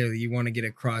necessarily you want to get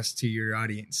across to your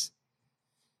audience?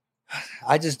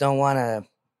 I just don't want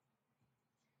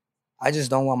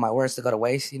my words to go to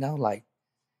waste. Like,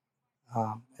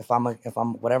 if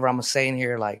I'm whatever I'm saying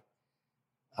here, like,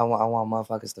 I want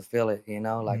motherfuckers to feel it, you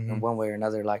know, like in one way or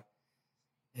another. Like,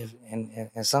 and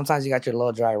sometimes you got your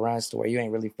little dry runs to where you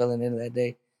ain't really feeling it that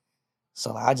day.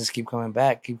 So like, I just keep coming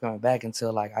back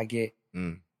until like I get,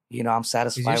 you know, I'm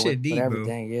satisfied with deep,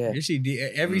 everything. Bro. Yeah, your shit deep.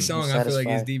 Every song I feel like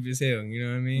is deep as hell. You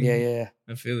know what I mean? Yeah.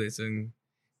 I feel it. So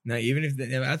now, even if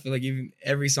I feel like even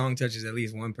every song touches at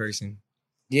least one person.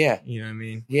 Yeah, you know what I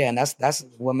mean. Yeah, and that's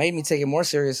what made me take it more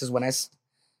serious is when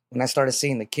I started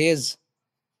seeing the kids.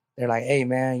 They're like, hey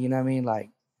man, you know what I mean? Like,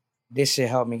 this shit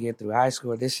helped me get through high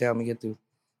school. This shit helped me get through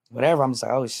whatever. I'm just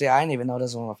like, oh shit, I didn't even know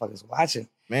this motherfuckers watching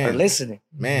or listening.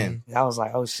 Man, I was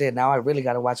like, oh shit, now I really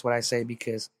got to watch what I say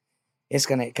because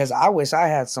because I wish I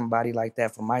had somebody like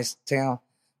that from my town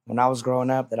when I was growing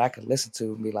up that I could listen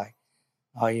to and be like,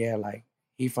 oh yeah, like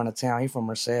he from the town, he from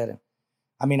Merced. And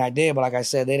I mean, I did, but like I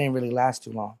said, they didn't really last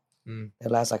too long. They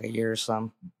last like a year or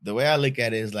something. The way I look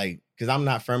at it is like, because I'm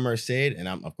not from Merced, and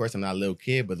of course I'm not a little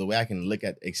kid, but the way I can look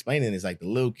at explaining it is like the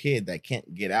little kid that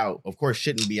can't get out, of course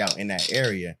shouldn't be out in that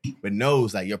area, but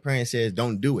knows like your parent says,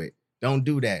 don't do it. Don't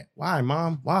do that. Why,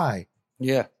 mom? Why?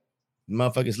 Yeah.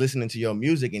 Motherfucker's listening to your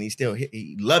music and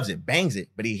he loves it, bangs it,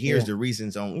 but he hears the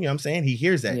reasons on, you know what I'm saying? He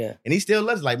hears that. Yeah. And he still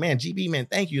loves it. Like, man, GB, man,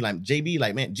 thank you. Like, JB,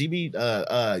 like, man,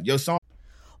 GB, your song.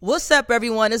 What's up,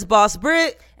 everyone? It's Boss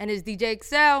Britt. And it's DJ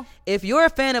Excel. If you're a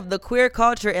fan of the queer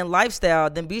culture and lifestyle,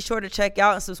 then be sure to check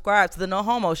out and subscribe to the No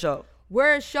Homo Show.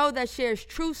 We're a show that shares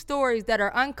true stories that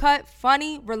are uncut,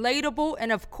 funny, relatable,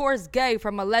 and of course gay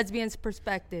from a lesbian's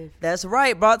perspective. That's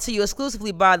right, brought to you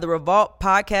exclusively by the Revolt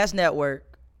Podcast Network.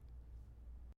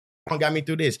 Got me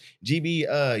through this.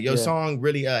 GB, your song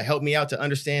really helped me out to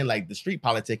understand like the street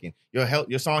politicking.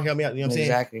 Your song helped me out. You know what I'm saying?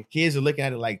 Exactly. Kids are looking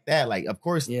at it like that. Like, of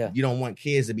course, you don't want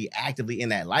kids to be actively in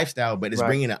that lifestyle, but it's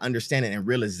bringing an understanding and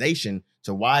realization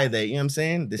to why they, you know what I'm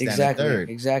saying? This, that, and the third.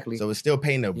 Exactly. So it's still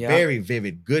painting a very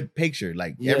vivid, good picture.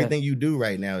 Like everything you do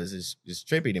right now is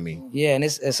trippy to me. Yeah, and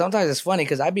it's sometimes it's funny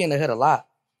because I be in the hood a lot.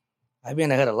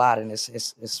 and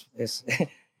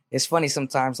it's funny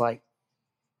sometimes. Like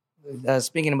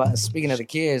speaking of the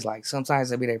kids, like sometimes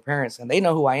they be their parents and they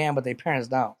know who I am, but their parents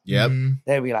don't. Yep.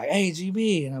 They'll be like, "Hey,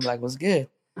 GB," and I'm like, "What's good?"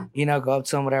 You know, go up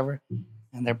to them, whatever.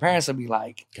 And their parents will be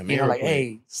like, Come you here know, like, real quick.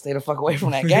 "Hey, stay the fuck away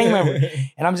from that gang member."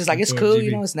 And I'm just like, "It's cool,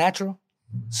 you know, it's natural."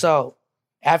 So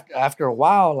after a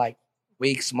while, like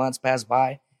weeks, months pass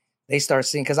by, they start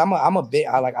seeing, because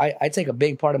I take a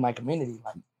big part of my community.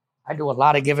 Like I do a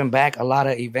lot of giving back, a lot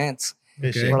of events.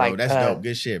 Good shit, like, bro. That's dope.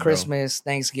 Good shit, bro. Christmas,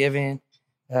 Thanksgiving,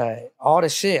 all the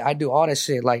shit. I do all the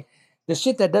shit. Like the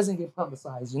shit that doesn't get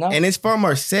publicized, you know? And it's for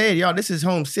Merced, y'all. This is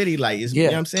home city. Like, you know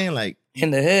what I'm saying? Like,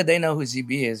 in the hood, they know who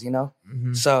GB is, you know?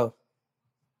 So,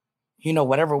 you know,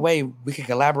 whatever way we can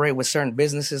collaborate with certain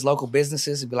businesses, local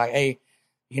businesses, and be like, "Hey,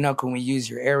 you know, can we use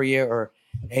your area?" Or,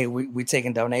 "Hey, we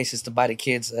taking donations to buy the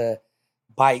kids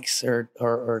bikes or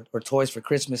toys for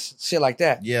Christmas," shit like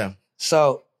that. Yeah.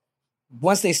 So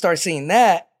once they start seeing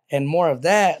that and more of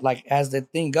that, like as the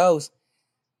thing goes,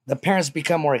 the parents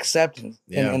become more accepting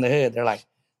in the hood. They're like,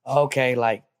 "Okay,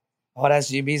 like, oh,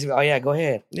 that's GB's. Oh yeah, go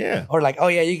ahead." Yeah. Or like, "Oh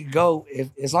yeah, you can go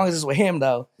as long as it's with him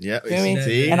though." Yeah. Feel me?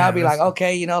 See? And I'll be like,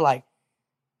 "Okay, you know, like,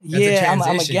 I'm a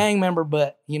transition. gang member,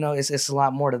 but you know, it's a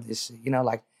lot more to this shit. You know,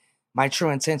 like my true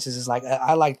intentions is like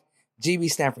I like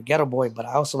GB stand for Ghetto Boy, but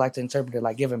I also like to interpret it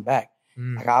like giving back.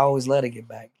 Like I always love to give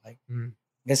back. Like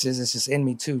it's just in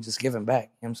me too, just giving back. You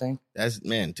know what I'm saying? That's,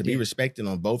 man, to be respected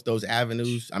on both those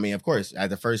avenues. I mean, of course,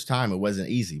 at the first time it wasn't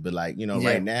easy, but like, you know,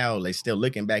 right now, like still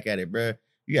looking back at it, bro.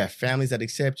 You got families that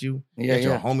accept you. You got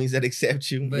your homies that accept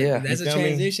you. But that's a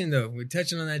transition though. We're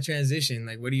touching on that transition.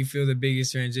 Like, what do you feel the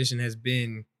biggest transition has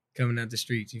been coming out the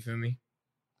streets? You feel me?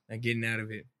 Like getting out of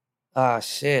it.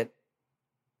 Shit.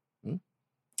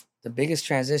 The biggest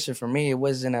transition for me, it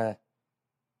wasn't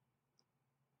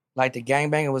like the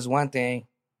gangbanging was one thing.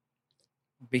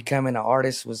 Becoming an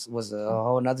artist was a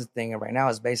whole nother thing. And right now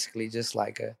it's basically just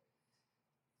like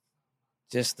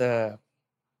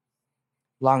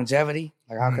longevity.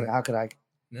 Like how could I?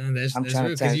 No, that's real.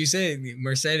 Because you said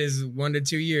Merced is 1 to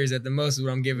 2 years at the most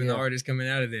what I'm giving the artists coming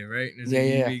out of there, right?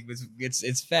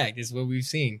 It's fact. It's what we've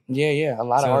seen. Yeah. A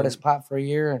lot of artists pop for a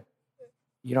year and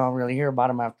you don't really hear about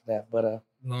them after that. But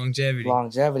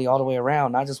longevity all the way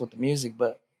around, not just with the music,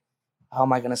 but how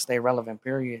am I gonna stay relevant?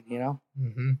 Period. You know.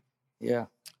 Yeah.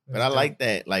 But I like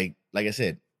that. Like I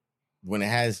said, when it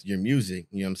has your music,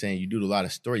 you know what I'm saying, you do a lot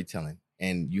of storytelling,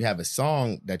 and you have a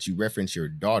song that you reference your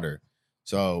daughter.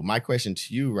 So my question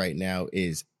to you right now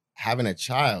is, having a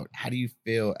child, how do you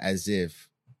feel as if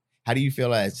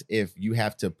you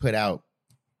have to put out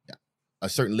a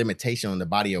certain limitation on the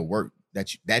body of work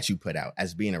that you put out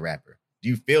as being a rapper? Do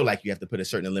you feel like you have to put a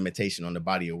certain limitation on the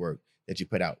body of work that you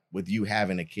put out with you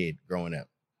having a kid growing up?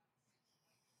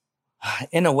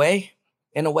 In a way,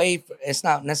 it's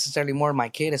not necessarily more my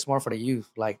kid. It's more for the youth.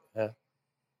 Like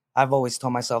I've always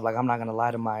told myself, like I'm not gonna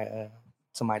lie to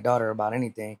my daughter about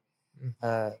anything,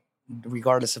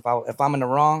 regardless if I'm in the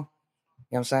wrong. You know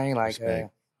what I'm saying?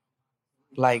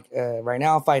 Like right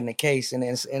now I'm fighting a case, and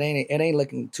it ain't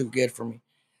looking too good for me.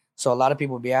 So a lot of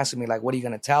people be asking me like, what are you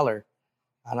gonna tell her?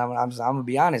 And I'm gonna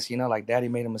be honest, you know, like Daddy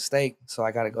made a mistake, so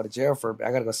I gotta go to jail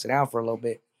I gotta go sit down for a little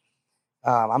bit.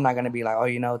 I'm not gonna be like, oh,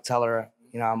 you know, tell her,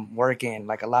 you know, I'm working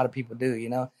like a lot of people do, you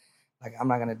know, like I'm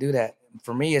not gonna do that.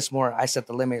 For me, it's more I set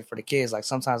the limit for the kids. Like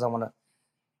sometimes I want to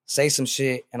say some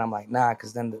shit, and I'm like, nah,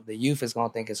 because then the youth is gonna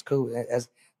think it's cool. As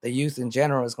the youth in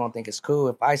general is gonna think it's cool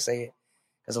if I say it,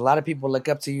 because a lot of people look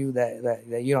up to you that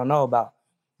you don't know about.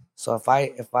 So if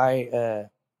I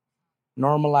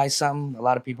normalize something, a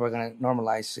lot of people are gonna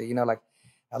normalize shit. You know, like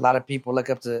a lot of people look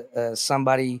up to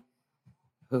somebody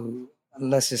who,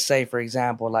 let's just say, for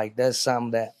example, like does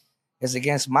something that is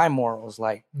against my morals,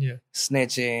 like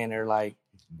snitching or like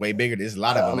way bigger. There's a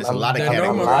lot of them. There's a lot of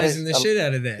categories. categories. Normalizing the shit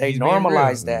out of that. They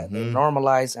normalize that. Mm-hmm. They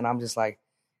normalize, and I'm just like,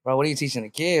 bro, what are you teaching the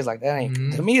kids? Like that ain't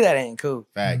to me. That ain't cool.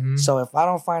 Fact. So if I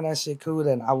don't find that shit cool,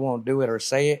 then I won't do it or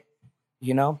say it.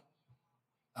 You know,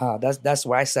 that's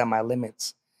where I set my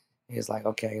limits. It's like,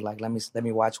 okay, like let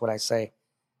me watch what I say,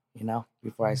 you know,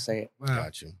 before I say it. Wow.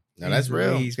 Got you. Now that's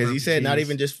real, because he said not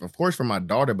even just, of course, for my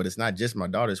daughter, but it's not just my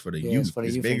daughter. It's for the youth. It's for the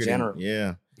youth in general.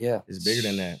 Yeah, it's bigger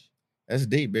than that. That's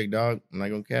deep, big dog. I'm not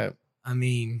gonna cap. I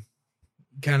mean,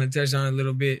 kind of touched on it a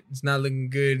little bit. It's not looking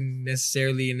good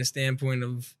necessarily in the standpoint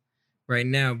of right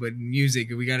now, but music,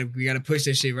 we gotta push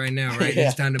that shit right now, right?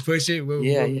 It's time to push it. What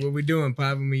we doing,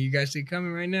 Pop? I mean, you got shit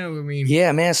coming right now. I mean,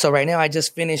 yeah, man. So right now, I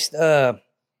just finished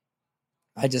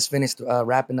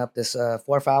wrapping up this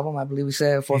fourth album. I believe we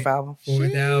said fourth album.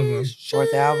 Fourth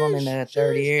album in the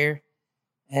third year,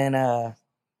 and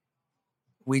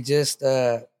we just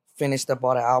finished up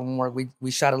all the album work.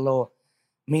 We shot a little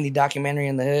mini documentary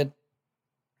in the hood.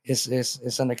 It's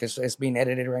being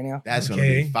edited right now. That's gonna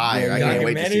be fire. I can't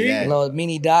wait to see that. A little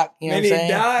mini doc, you know what I'm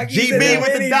saying? GB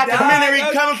with the documentary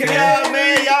coming for y'all,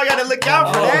 man. Y'all gotta look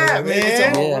out for that, man. It's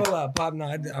a whole rollout, Pop. No,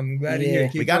 I'm glad to hear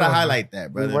it. We gotta highlight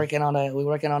that, brother. We're working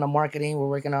on the marketing. We're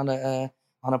working on a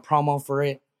promo for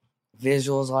it,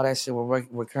 visuals, all that shit.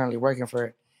 We're currently working for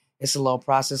it. It's a little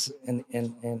process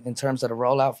in terms of the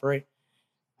rollout for it.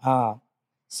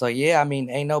 So yeah, I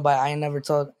mean, I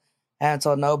haven't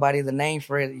told nobody the name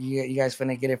for it. You guys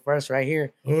finna get it first right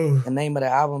here. Ooh. The name of the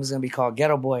album is gonna be called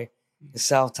GhettoBoy. It's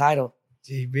self-titled.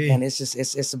 GB. And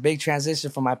it's a big transition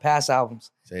from my past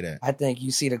albums. Say that. I think you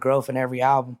see the growth in every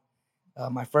album.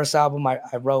 My first album, I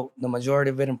wrote the majority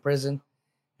of it in prison,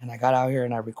 and I got out here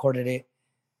and I recorded it.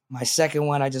 My second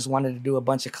one, I just wanted to do a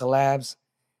bunch of collabs.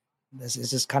 This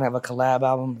is just kind of a collab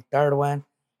album. The third one,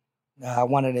 I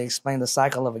wanted to explain the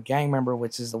cycle of a gang member,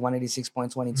 which is the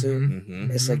 186.22.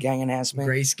 Mm-hmm. It's a gang enhancement.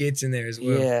 Great skits in there as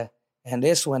well. Yeah. And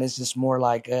this one is just more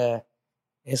like,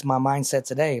 it's my mindset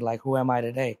today. Like, who am I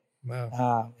today?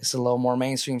 Wow. It's a little more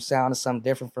mainstream sound. It's something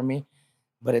different for me,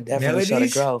 but it definitely showed the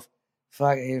growth.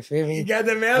 Fuck, you feel me? You got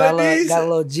the melodies? Got a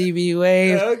little GB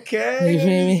wave. Okay. You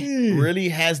feel me? Really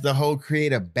has the whole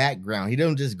creative background. He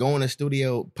don't just go in the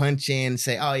studio, punch in,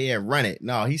 say, oh yeah, run it.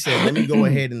 No, he said, let me go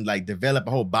ahead and like develop a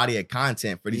whole body of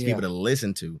content for these people to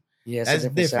listen to. Yeah, that's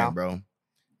different, bro.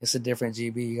 It's a different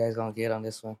GB you guys gonna get on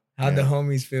this one. How'd the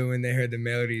homies feel when they heard the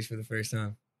melodies for the first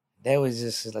time? They was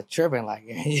just like tripping, like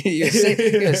you're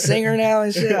a singer now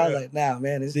and shit. I was like, nah,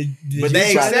 man. But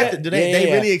they accept it.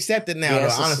 They really accept it now?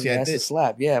 Though, honestly, that's a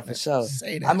slap. Yeah, for sure.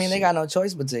 I mean, they got no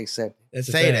choice but to accept it.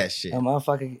 Say that shit. A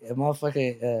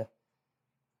motherfucker.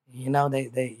 You know,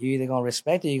 you either gonna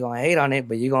respect it, or you gonna hate on it,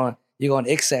 but you're gonna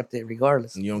accept it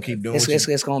regardless. You gonna keep doing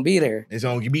it's gonna be there. It's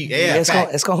gonna be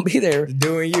it's gonna be there.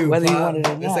 Doing you, whether Pop. you want it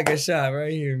or not. It's like a shot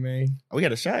right here, man. Oh, we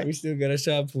got a shot. We still got a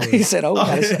shot for it. He said, "Oh, we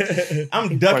got a shot."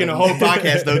 I'm ducking the whole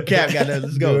podcast though. Cap got that.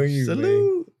 Let's go. You,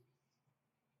 salute.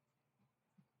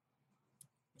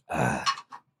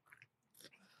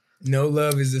 No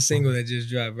Love is the single that just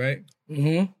dropped, right?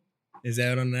 Mm-hmm. Is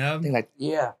that on the album?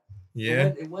 Yeah.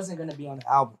 Yeah. It wasn't gonna be on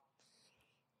the album.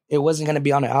 It wasn't gonna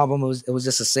be on the album. It was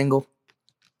just a single.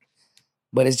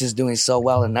 But it's just doing so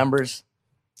well in numbers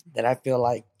that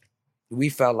we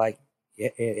felt like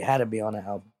it had to be on the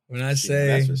album. When I say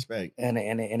that's respect, and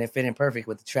it fit in perfect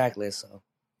with the track list. So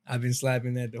I've been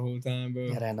slapping that the whole time, bro.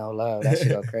 Yeah, that No Love. That shit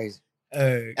go crazy.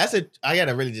 I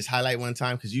gotta really just highlight one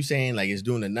time because you saying like it's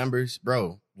doing the numbers,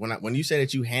 bro. When you said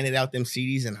that you handed out them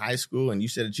CDs in high school and you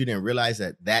said that you didn't realize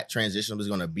that transition was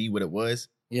gonna be what it was,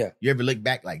 Yeah. You ever look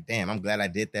back like, damn, I'm glad I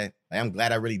did that. Like, I'm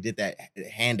glad I really did that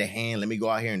hand to hand. Let me go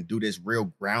out here and do this real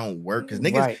groundwork.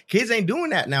 Because kids ain't doing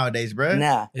that nowadays, bro.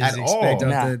 Nah. At all.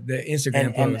 Nah. The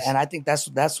Instagram post. And I think that's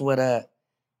what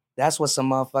some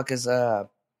motherfuckers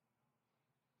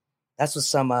that's what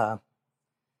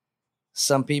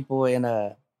some people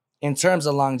in terms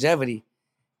of longevity,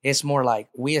 it's more like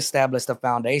we established a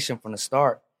foundation from the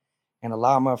start. And a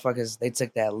lot of motherfuckers, they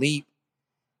took that leap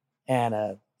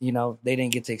and they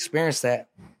didn't get to experience that.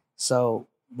 So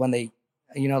when they,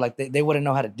 they wouldn't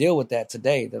know how to deal with that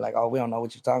today. They're like, oh, we don't know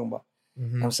what you're talking about. Mm-hmm.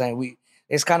 You know what I'm saying?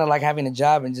 It's kind of like having a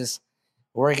job and just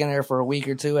working there for a week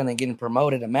or two and then getting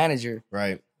promoted a manager.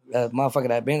 Right. A motherfucker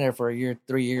that been there for a year,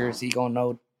 3 years, he gonna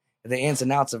know the ins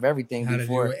and outs of everything how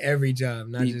before. to do every job,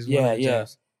 not just one of the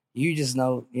jobs. You just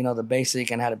know, the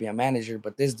basic and how to be a manager,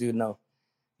 but this dude know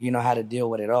how to deal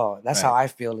with it all. That's how I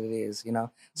feel it is,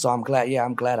 So I'm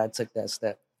glad I took that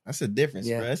step. That's a difference,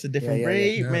 bro. That's a different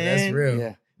breed, man. That's real.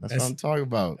 Yeah. That's what I'm talking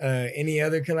about. Any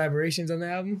other collaborations on the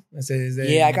album?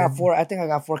 I got 4. I think I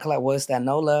got 4 collabs. Well, it's that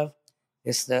No Love.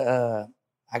 It's the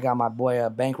I got my boy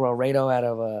Bankroll Rado out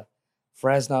of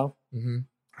Fresno. Mm-hmm.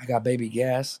 I got Baby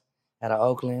Gas out of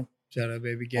Oakland. Shout out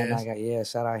Baby Gas. And I got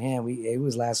shout out him. It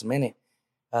was last minute.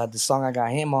 The song I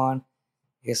got him on,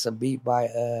 it's a beat by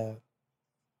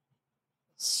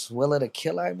Swilla the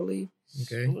Killer, I believe.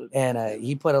 Okay. And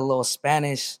he put a little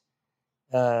Spanish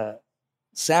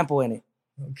sample in it.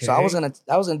 Okay. So I was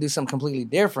gonna do something completely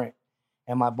different.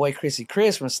 And my boy Chrissy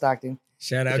Chris from Stockton.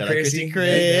 Shout out Chrissy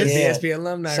Chris. DSP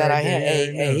alumni. Shout out him.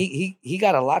 Hey, he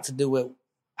got a lot to do with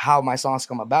how my songs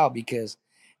come about and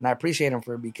I appreciate him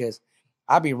for it because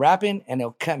I'll be rapping and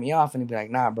they'll cut me off and he'll be like,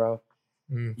 nah, bro,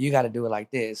 you got to do it like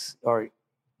this or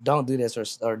don't do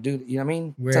this or do, you know what I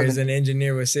mean? Whereas an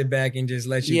engineer would sit back and just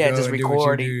let you go just and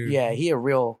record. do what you do. Yeah, he a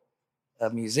real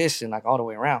musician, like all the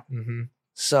way around. Mm-hmm.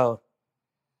 So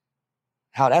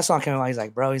how that song came out, he's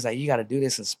like, you got to do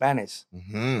this in Spanish.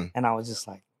 Mm-hmm. And I was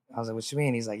like, what you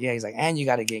mean? He's like, yeah. He's like, and you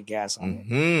got to get gas on it.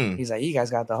 Mm-hmm. He's like, you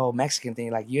guys got the whole Mexican thing.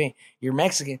 Like, you're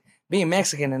Mexican. Being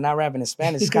Mexican and not rapping in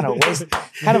Spanish is kind of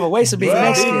a waste of being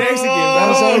Mexican. Mexican,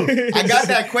 bro. I got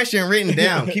that question written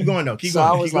down. Keep going though. Keep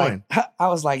going. I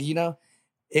was like,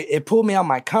 it pulled me out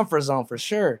my comfort zone for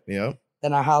sure. Yeah.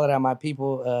 Then I hollered at my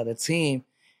people, the team,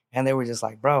 and they were just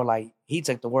like, bro, like he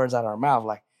took the words out of our mouth.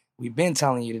 Like, we've been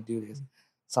telling you to do this.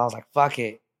 So I was like, fuck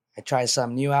it. I tried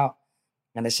something new out.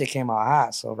 And the shit came out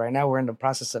hot. So right now we're in the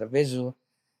process of the visual.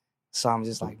 So I'm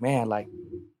just like, man, like,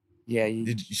 yeah.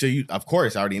 So you, of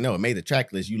course, I already know it made the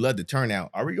track list. You love the turnout.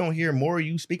 Are we gonna hear more of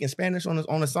you speaking Spanish on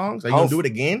the songs? Are you gonna do it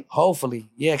again? Hopefully,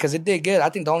 yeah, because it did good. I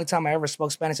think the only time I ever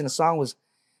spoke Spanish in a song was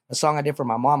a song I did for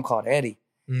my mom called Eddie.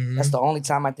 Mm-hmm. That's the only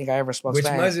time I think I ever spoke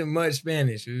Spanish. Which wasn't much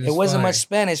Spanish. It wasn't much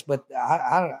Spanish, but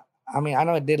I mean, I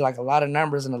know it did like a lot of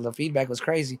numbers and the feedback was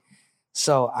crazy.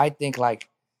 So I think like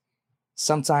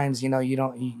sometimes, you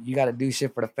got to do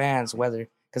shit for the fans,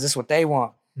 because it's what they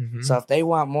want. Mm-hmm. So if they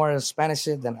want more Spanish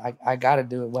shit, then I got to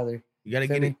do it, whether. You got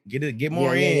to get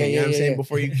more in, you know what I'm saying,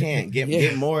 before you can.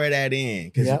 Get more of that in,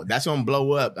 because that's going to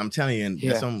blow up. I'm telling you,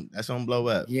 that's going to blow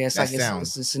up. Yeah, it's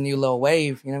it's a new little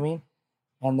wave, you know what I mean?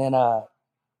 And then I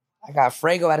got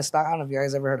Frago out of Stockton. I don't know if you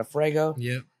guys ever heard of Frago.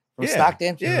 Yep. From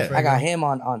Stockton. Yeah. I got him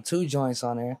on 2 joints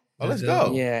on there. Oh, let's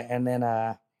go. Yeah, and then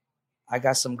I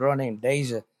got some girl named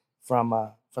Deja from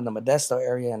the Modesto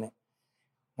area in it.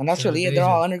 And that's really it. They're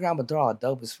all underground, but they're all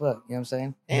dope as fuck. You know what I'm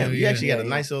saying? Damn, you actually got a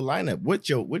nice little lineup with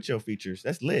your features.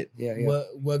 That's lit. Yeah.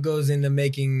 What goes into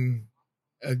making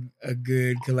a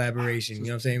good collaboration? You know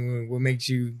what I'm saying? What makes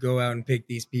you go out and pick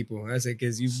these people? I say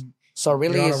because you're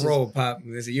on a roll, Pop.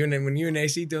 When you and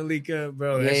Acito leak up,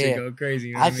 bro, that shit go crazy.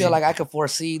 You know I feel like I could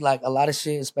foresee like a lot of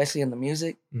shit, especially in the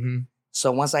music. Mm-hmm.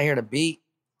 So once I hear the beat,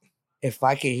 if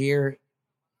I could hear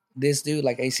this dude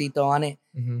like Acito on it,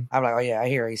 mm-hmm. I'm like, oh yeah, I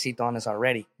hear Acito on this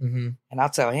already. Mm-hmm. And I'll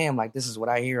tell him like, this is what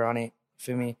I hear on it.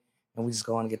 Feel me? And we just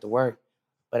go on and get to work.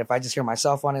 But if I just hear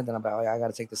myself on it, then I'm like, oh yeah, I got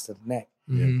to take this to the neck.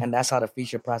 Mm-hmm. And that's how the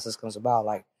feature process comes about.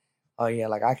 Like, oh yeah,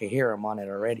 like I could hear him on it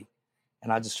already.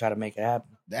 And I just try to make it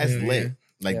happen. That's lit.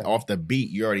 Like off the beat,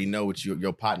 you already know what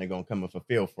your partner gonna come and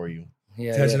fulfill for you.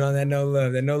 Yeah, touching on that No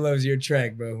Love. That No Love's your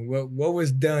track, bro. What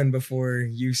was done before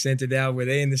you sent it out? Were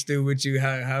they in the studio with you?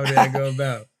 How did that go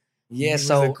about? Yeah,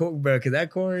 bro, because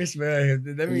that chorus, bro.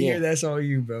 Let me hear that's all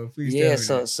you, bro. Please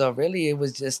tell me so really it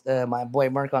was just my boy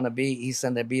Merc on the beat. He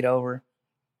sent the beat over.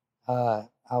 I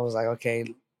was like, okay,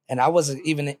 and I wasn't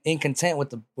even incontent with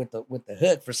the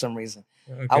hook for some reason.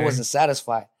 Okay. I wasn't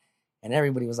satisfied, and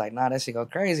everybody was like, nah, that shit go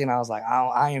crazy, and I was like,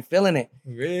 I ain't feeling it.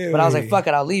 Really? But I was like, fuck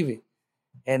it, I'll leave it.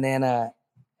 And then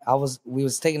we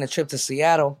was taking a trip to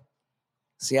Seattle,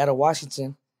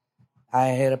 Washington. I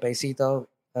hit up Acito.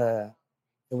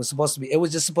 It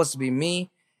was just supposed to be me,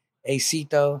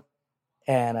 Acito,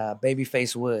 and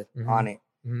Babyface Wood on it.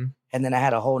 Mm-hmm. And then I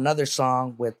had a whole nother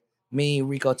song with me,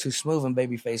 Rico Too Smooth, and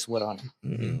Babyface Wood on it.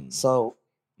 Mm-hmm. So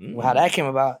how that came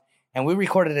about, and we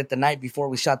recorded it the night before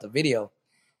we shot the video.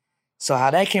 So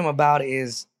how that came about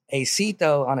is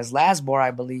Acito on his last bar,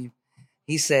 I believe,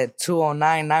 he said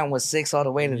 209 916 all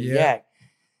the way to the Yak.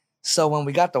 So when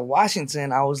we got to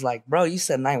Washington, I was like, bro, you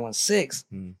said 916.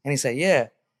 And he said, yeah.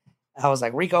 I was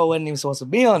like, Rico wasn't even supposed to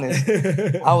be on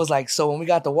this. I was like, so when we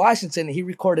got to Washington, he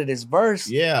recorded his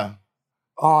verse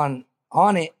on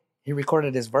it. He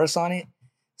recorded his verse on it.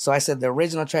 So I said the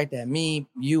original track that me,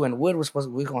 you, and Wood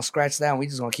we're going to scratch that, and we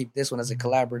just going to keep this one as a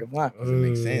collaborative one. That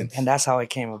makes sense. And that's how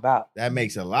it came about. That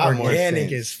makes a lot more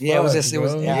sense. As fuck, it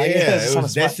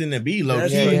was destined to be low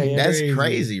key. That's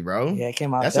crazy, bro. Yeah, it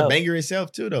came out That's dope. a banger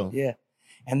itself too, though. Yeah.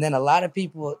 And then a lot of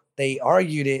people, they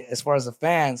argued it as far as the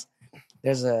fans.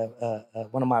 There's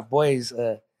one of my boys,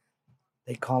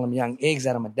 they call him Young Iggs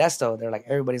out of Modesto. They're like,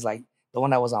 everybody's like, the one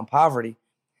that was on Poverty.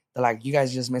 They're like, you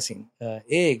guys just missing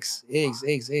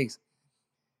Iggs.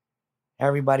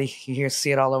 Everybody, you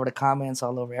see it all over the comments,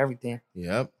 all over everything.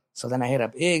 Yep. So then I hit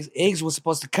up Iggs. Iggs was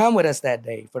supposed to come with us that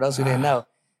day, for those who didn't know.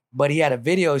 But he had a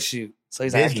video shoot. So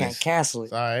he's like, I can't cancel it.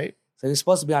 It's all right. So he was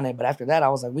supposed to be on it. But after that, I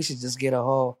was like, we should just get a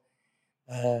whole...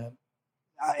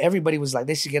 everybody was like,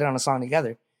 they should get on a song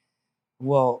together.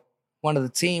 Well, one of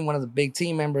the big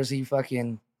team members, he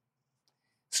fucking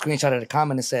screenshotted a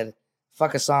comment and said,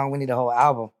 fuck a song, we need a whole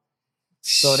album.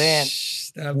 So then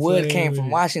Wood came from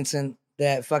Washington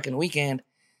that fucking weekend.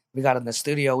 We got in the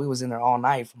studio. We was in there all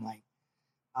night from like,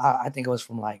 I think it was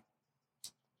from like,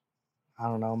 I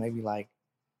don't know, maybe like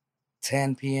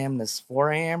 10 p.m. to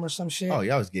 4 a.m. or some shit. Oh,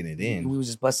 y'all was getting it in. We was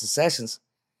just busting sessions.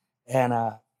 And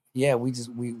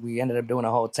we ended up doing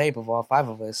a whole tape of all 5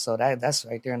 of us. So that's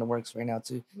right there in the works right now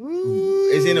too. Ooh,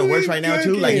 is it in the works right now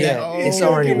too? Like it's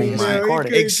already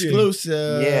recorded.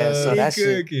 Exclusive. Yeah, so that's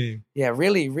it. Yeah,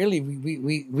 really,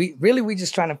 we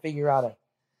just trying to figure out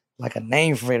a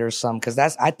name for it or something, because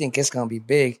I think it's gonna be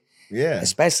big. Yeah,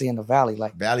 especially in the Valley,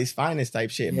 like Valley's finest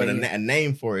type shit. But a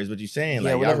name for it is what you're saying.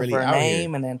 Yeah, like we're y'all looking really for a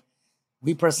name, and then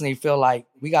we personally feel like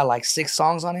we got like 6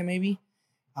 songs on it, maybe.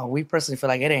 We personally feel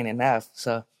like it ain't enough,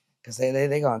 so. Because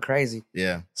they going crazy.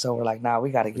 Yeah. So we're like, nah, we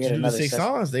got to get another 6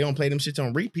 songs. They don't play them shits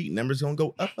on repeat. Numbers going to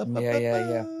go up.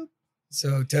 Yeah.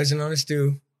 So touching on the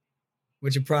stew,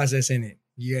 what's your process in it?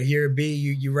 You hear a beat,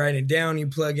 you write it down, you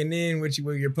plug it in, what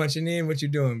you're punching in, what you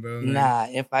doing, bro?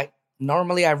 Like,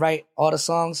 normally I write all the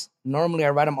songs. Normally I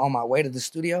write them on my way to the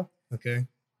studio. Okay.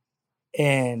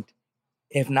 And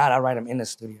if not, I write them in the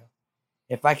studio.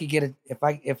 If I could get it,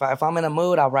 if I'm in a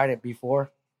mood, I'll write it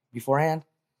beforehand.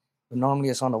 But normally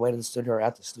it's on the way to the studio or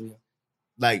at the studio.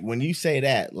 Like when you say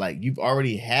that, like you've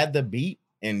already had the beat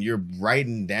and you're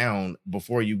writing down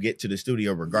before you get to the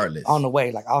studio regardless. On the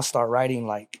way, like I'll start writing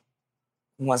like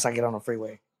once I get on the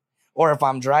freeway. Or if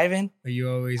I'm driving, are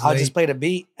you always I'll late? just play the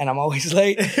beat and I'm always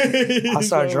late. I'll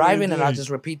start driving and I'll just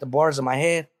repeat the bars in my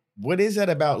head. What is that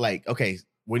about? Like, okay,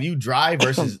 when you drive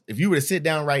versus if you were to sit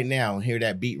down right now and hear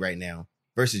that beat right now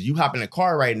versus you hop in a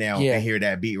car right now and hear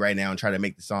that beat right now and try to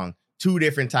make the song. 2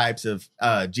 different types of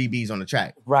GBs on the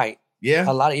track. Right. Yeah.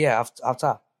 A lot of off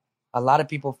top. A lot of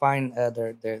people find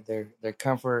their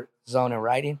comfort zone in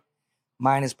writing.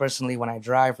 Mine is personally when I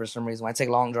drive for some reason. When I take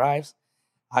long drives,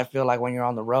 I feel like when you're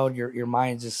on the road, your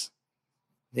mind just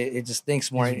just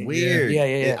thinks more. It's weird.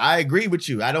 Yeah. I agree with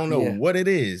you. I don't know what it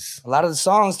is. A lot of the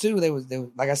songs too, they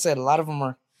like I said, a lot of them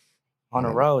are on the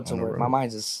road to where my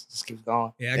mind just keeps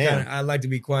going. Yeah, I like to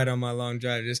be quiet on my long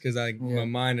drive just because my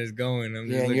mind is going. I'm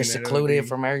just you're secluded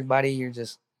from everybody. You're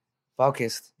just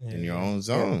focused in your own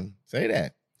zone. Say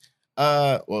that.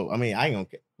 Well, I mean, I ain't gonna.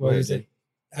 What is it?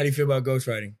 How do you feel about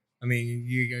ghostwriting? I mean,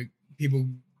 you people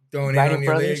throwing in on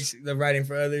your lyrics, the writing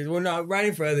for others. Well, no,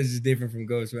 writing for others is different from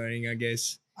ghostwriting, I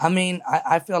guess. I mean,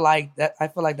 I feel like that. I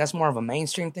feel like that's more of a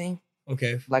mainstream thing.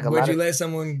 Okay. Like would you let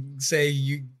someone say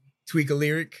you tweak a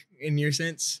lyric in your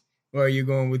sense, or are you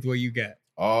going with what you got?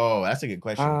 Oh, that's a good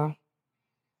question.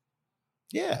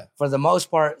 Yeah. For the most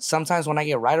part, sometimes when I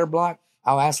get writer block,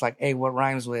 I'll ask like, "Hey, what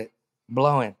rhymes with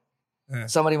blowing?"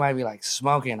 Somebody might be like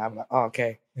smoking. I'm like, "Oh,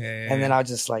 okay," and then I'll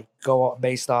just like go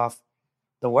based off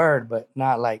the word, but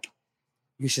not like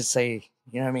you should say,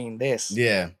 you know what I mean? This.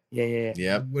 Yeah.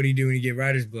 What do you do when you get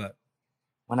writer's block?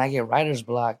 When I get writer's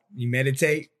block, you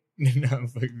meditate. No, I'm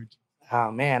fucking with you. Oh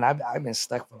man, I've been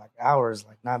stuck for like hours,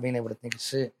 like not being able to think of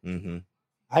shit. Mm-hmm.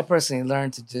 I personally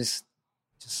learned to just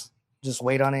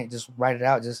wait on it, just write it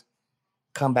out, just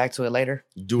come back to it later.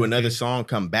 Do another song,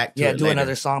 come back to it later. Yeah, do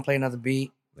another song, play another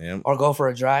beat, or go for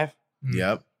a drive.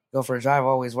 Yep. Go for a drive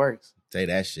always works. Say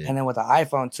that shit. And then with the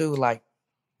iPhone too, like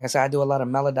I said, I do a lot of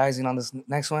melodizing on this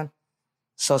next one.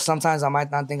 So sometimes I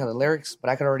might not think of the lyrics, but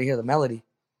I could already hear the melody.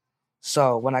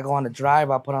 So when I go on the drive,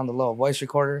 I'll put on the little voice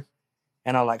recorder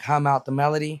and I'll like hum out the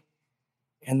melody.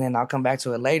 And then I'll come back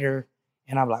to it later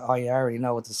and I'm like, oh yeah, I already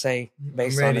know what to say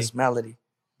based on this melody.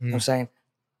 You know what I'm saying?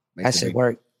 That shit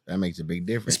work. That makes a big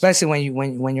difference. Especially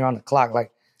when you're on the clock.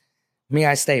 Like me,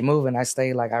 I stay moving. I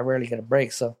stay like I rarely get a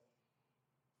break. So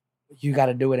you got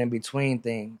to do it in between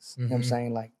things. You know what I'm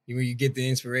saying? Like when you get the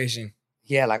inspiration.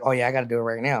 Yeah, like, oh yeah, I got to do it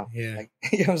right now. Yeah. Like,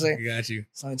 you know what I'm saying? I got you.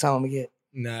 It's the only time I'm going to get.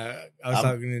 Nah, I was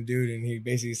talking to a dude and he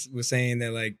basically was saying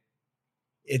that like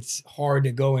it's hard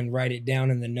to go and write it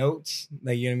down in the notes.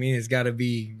 Like, you know what I mean? It's got to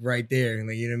be right there.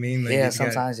 Like, you know what I mean? Like, yeah,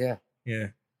 sometimes, yeah.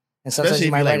 And sometimes especially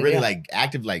if you're like really down. like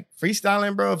active, like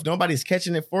freestyling, bro. If nobody's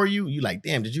catching it for you, you like,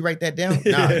 damn, did you write that down?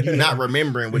 Nah, you're not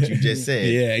remembering what you just said.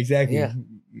 Yeah, exactly. Yeah.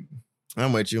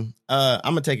 I'm with you. I'm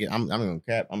gonna take it. I'm gonna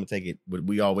cap. I'm gonna take it. What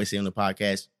we always say on the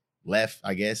podcast, left.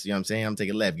 I guess you know what I'm saying. I'm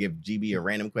taking left. Give GB a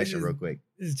random question real quick.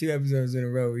 This is 2 episodes in a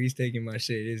row where he's taking my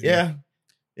shit. Isn't Yeah.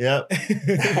 Yep.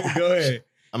 Go ahead.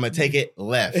 I'm gonna take it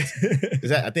left.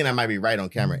 I think I might be right on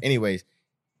camera. Anyways,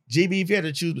 GB, if you had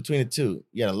to choose between the two,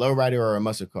 you had a lowrider or a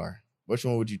muscle car, which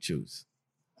one would you choose?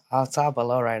 Off top, a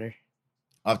lowrider.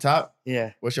 Off top?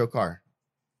 Yeah. What's your car?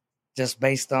 Just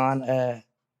based on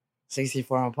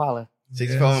 64 Impala.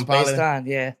 64 Impala? Based on,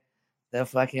 yeah. The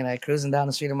fucking cruising down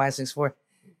the street of my 64.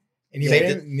 And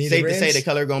safe to say the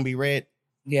color gonna be red?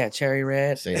 Yeah, cherry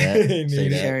red. Say that. Say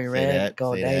that. Cherry red. Say that.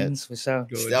 Gold Dayton's for sure.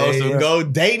 Some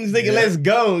gold Dayton's, nigga. Yeah. Let's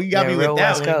go. You got me with that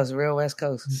West one. Coast, real West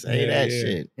Coast. Say that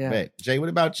shit. Yeah. Bet. Jay, what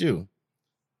about you?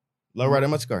 Lowrider,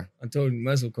 muscle car? I told you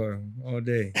muscle car all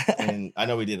day. And I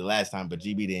know we did it last time, but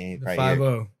GB didn't. Right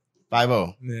 5-0.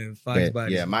 5-0. Yeah, 5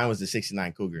 bodies. Yeah, mine was the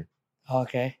 69 Cougar.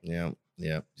 Okay. Yeah.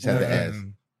 Just have to ask.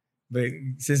 But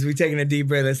since we're taking a deep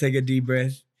breath, let's take a deep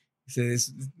breath. So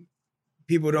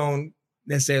people don't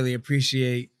necessarily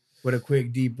appreciate what a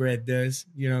quick deep breath does.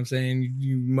 You know what I'm saying?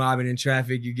 You mobbing in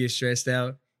traffic, you get stressed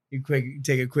out. You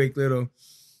take a quick little.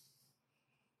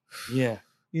 Yeah.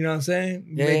 You know what I'm saying?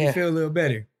 Yeah, Make you feel a little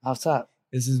better. Off top.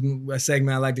 This is a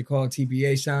segment I like to call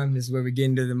TPH time. This is where we get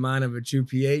into the mind of a true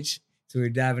PH. So we're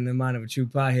diving into the mind of a true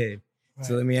pothead. Right.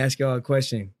 So let me ask y'all a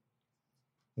question.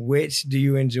 Which do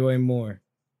you enjoy more?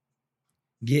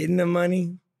 Getting the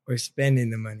money or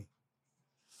spending the money?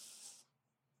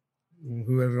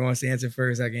 Whoever wants to answer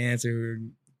first, I can answer.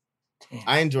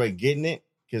 I enjoy getting it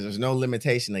because there's no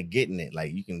limitation of getting it.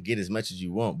 Like, you can get as much as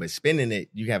you want, but spending it,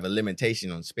 you have a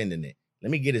limitation on spending it.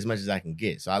 Let me get as much as I can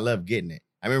get. So I love getting it.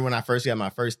 I remember when I first got my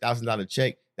first $1,000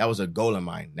 check, that was a goal of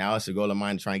mine. Now it's a goal of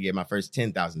mine to try and get my first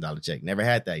 $10,000 check. Never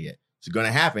had that yet. It's going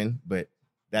to happen, but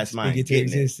that's mine. Get to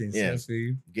existence.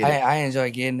 Yeah. I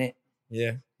enjoy getting it.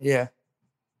 Yeah. Yeah.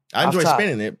 I enjoy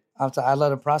spending it. I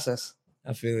love the process.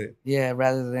 I feel it. Yeah,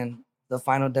 rather than the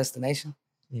final destination.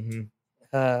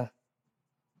 Mm-hmm.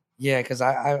 Yeah, because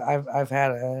I've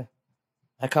had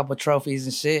a couple trophies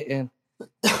and shit, and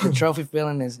the trophy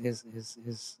feeling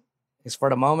is for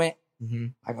the moment. Mm-hmm.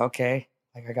 Like, okay,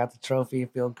 like I got the trophy,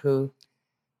 it feel cool,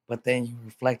 but then you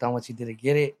reflect on what you did to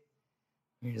get it.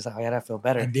 You're just like, oh yeah, that feel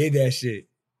better. I did that shit.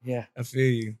 Yeah, I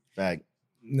feel you. Fact.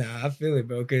 Nah, I feel it,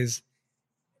 bro. Because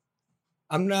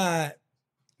I'm not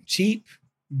cheap,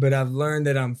 but I've learned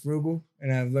that I'm frugal,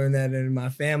 and I've learned that in my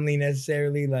family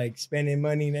necessarily, like spending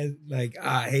money. That's like,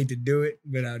 I hate to do it,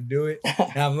 but I'll do it.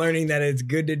 And I'm learning that it's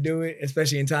good to do it,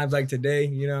 especially in times like today.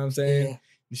 You know what I'm saying? Yeah.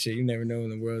 Shit, you never know when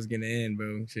the world's gonna end,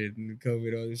 bro. Shit,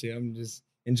 COVID, all this shit. I'm just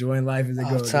enjoying life as it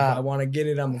goes. If I want to get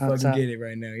it, I'm gonna fucking get it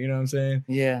right now. You know what I'm saying?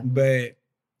 Yeah. But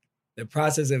the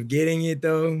process of getting it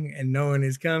though, and knowing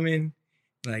it's coming,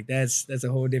 like that's a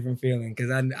whole different feeling.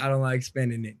 Cause I don't like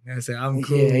spending it. I said I'm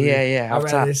cool. Yeah. I'd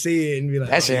rather see it and be like,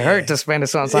 that shit hurt to spend it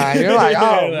sometimes. You're like,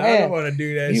 oh man, I don't want to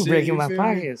do that. You shit. breaking my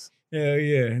pockets. Hell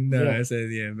yeah. No, I said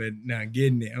but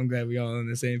getting it. I'm glad we all on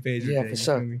the same page. Yeah, with that, for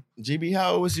sure. GB,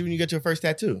 how old was you when you got your first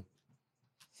tattoo?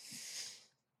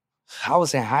 I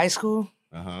was in high school.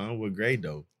 What grade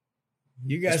though?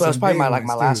 You got. It was probably my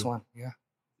last one. Yeah.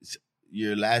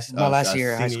 Your last. My last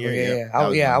year of high school.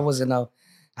 Yeah. I wasn't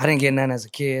I didn't get none as a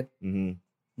kid.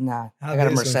 Mm-hmm. Nah, I got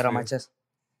a Merced on my chest.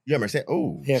 You got Merced?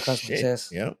 Oh, yeah, across my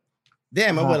chest. Yep.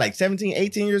 Damn, I was like 17,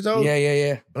 18 years old.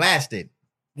 Yeah. Blasted.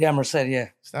 Yeah, Merced. Yeah.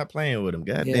 Stop playing with him.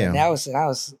 Goddamn. Yeah, now it's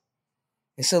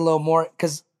a little more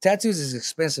because tattoos is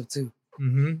expensive too.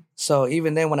 Mm-hmm. So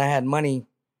even then, when I had money,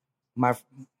 my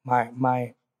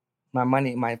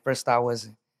money, my first thought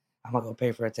wasn't I'm gonna go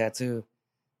pay for a tattoo.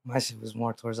 My shit was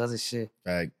more towards other shit.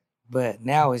 Right. But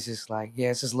now it's just like,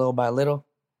 it's just little by little.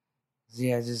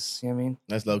 Yeah, just, you know what I mean?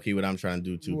 That's low-key what I'm trying to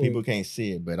do, too. People can't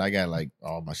see it, but I got, like,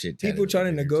 all my shit tatted. People trying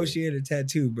to negotiate a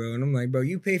tattoo, bro. And I'm like, bro,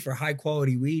 you pay for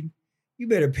high-quality weed? You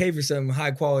better pay for some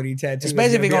high-quality tattoo.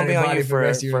 Especially if it's going to be on you for the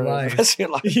rest of your life.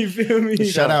 You feel me?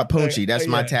 Shout out Punchy. That's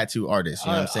my tattoo artist.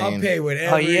 You know what I'm saying? I'll pay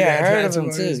whatever. Oh, yeah, I heard of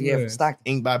him, too. Yeah, Stockton.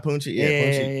 Ink by Punchy? Yeah,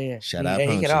 Punchy. Yeah. Shout out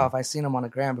Punchy. He get off. I seen him on the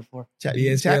gram before. Tap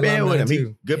in with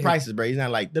him. Good prices, bro. He's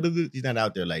not like, he's not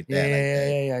out there like that.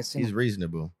 Yeah. I seen He's him.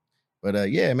 Reasonable.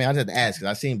 But yeah, man, I just had to ask because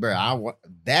I seen, bro,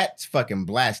 that's fucking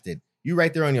blasted. You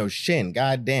right there on your shin,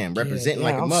 goddamn, representing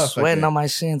like a motherfucker. I'm sweating on my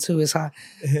shin too. It's hot.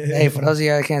 Hey, for those of you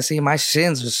that can't see, my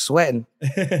shins are sweating.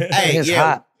 It's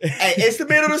hot. Hey, it's the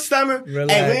middle of the summer.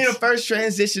 Relax. Hey, we in the first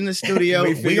transition to the studio.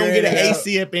 we gonna get an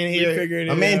AC up in here.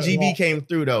 My man GB came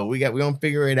through though. We gonna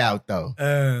figure it out though.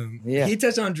 He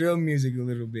touched on drill music a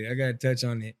little bit. I gotta touch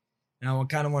on it, and I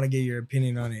kind of want to get your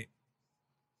opinion on it.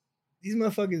 These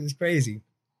motherfuckers is crazy.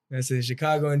 That's in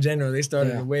Chicago in general. They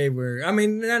started a wave where, I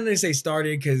mean, not to say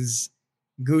started because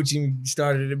Gucci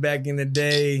started it back in the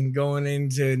day and going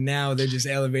into now, they're just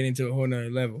elevating to a whole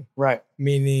nother level. Right.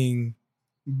 Meaning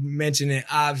mentioning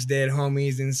Ops, dead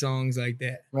homies and songs like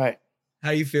that. Right.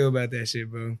 How you feel about that shit,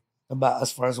 bro? About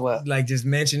as far as what? Like just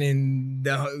mentioning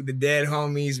the dead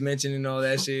homies, mentioning all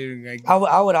that shit. Like,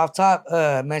 I would off top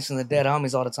mention the dead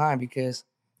homies all the time because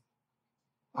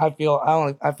I feel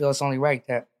it's only right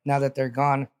that now that they're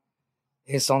gone,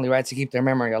 it's only right to keep their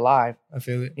memory alive. I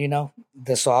feel it. You know?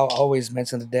 So I'll always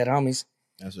mention the dead homies.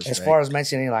 That's as far as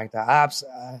mentioning like the Ops,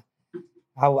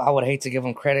 I would hate to give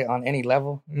them credit on any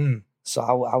level. So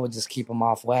I would just keep them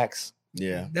off wax.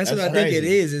 Yeah. That's what I think it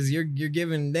is you're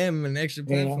giving them an extra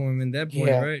platform at that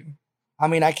point, right? I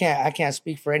mean, I can't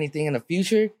speak for anything in the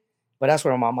future, but that's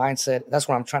where that's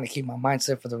where I'm trying to keep my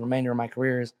mindset for the remainder of my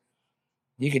career is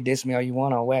you could diss me all you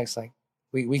want on wax. Like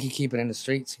we can keep it in the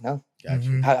streets, you know? Gotcha.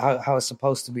 Mm-hmm. How it's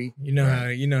supposed to be. You know how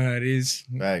it is.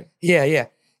 Right. Yeah.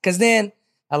 Cause then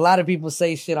a lot of people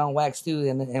say shit on wax too,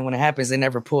 and when it happens, they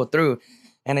never pull through.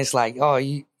 And it's like, oh,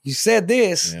 you said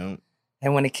this, and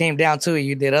when it came down to it,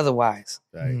 you did otherwise.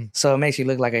 Right. So it makes you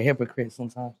look like a hypocrite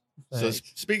sometimes. So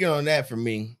speaking on that for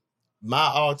me, my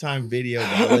all-time videos,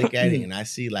 I look at it and I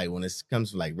see like when it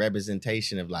comes to like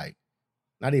representation of like,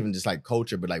 not even just like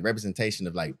culture, but like representation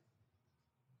of like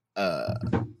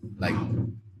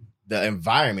the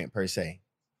environment per se.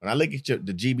 When I look at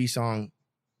the GB song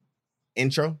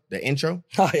the intro.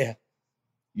 Oh yeah.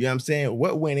 You know what I'm saying?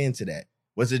 What went into that?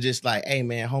 Was it just like, hey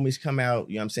man, homies come out,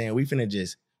 you know what I'm saying? We finna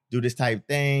just do this type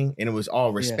thing. And it was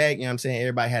all respect, you know what I'm saying?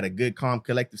 Everybody had a good, calm,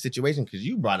 collective situation because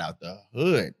you brought out the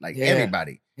hood, like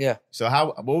everybody. Yeah. So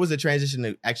what was the transition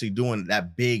to actually doing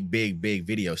that big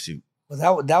video shoot?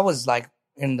 Well, that was like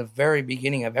in the very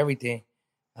beginning of everything.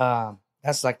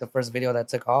 That's like the first video that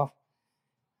took off.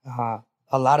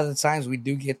 A lot of the times we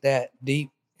do get that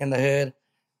deep in the hood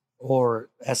or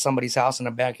at somebody's house in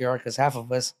the backyard because half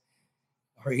of us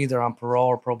are either on parole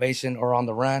or probation or on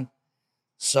the run.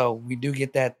 So we do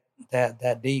get that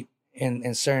deep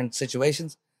in certain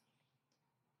situations.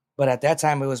 But at that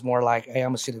time, it was more like, hey, I'm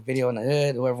going to shoot a video in the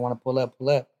hood. Whoever want to pull up, pull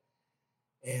up.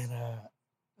 And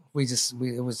we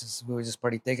were just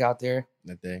pretty thick out there.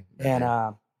 That day.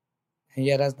 And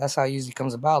yeah, that's how it usually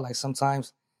comes about. Like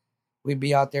sometimes we'd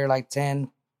be out there like 10,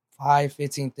 5,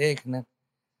 15 thick, and then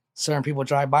certain people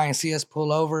drive by and see us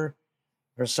pull over,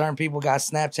 or certain people got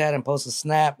Snapchat and post a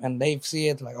snap and they see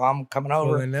it like, oh, I'm coming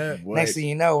over. Next thing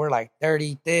you know, we're like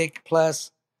 30 thick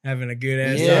plus. Having a good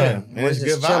ass time. Yeah, it's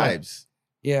good vibes.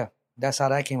 Yeah, that's how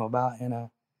that came about. And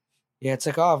yeah, it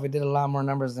took off. It did a lot more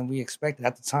numbers than we expected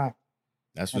at the time.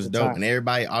 That's what's dope. And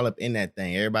everybody all up in that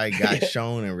thing. Everybody got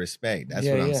shown and respect. That's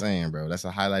what I'm saying, bro. That's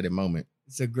a highlighted moment.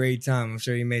 It's a great time. I'm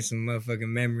sure you made some motherfucking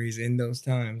memories in those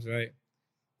times, right?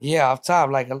 Yeah, off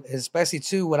top. Like, especially,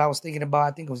 too, what I was thinking about,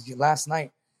 I think it was last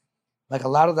night. Like, a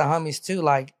lot of the homies, too,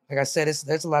 like I said,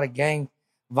 there's a lot of gang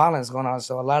violence going on.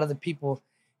 So a lot of the people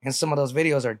in some of those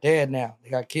videos are dead now. They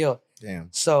got killed. Damn.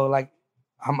 So, like,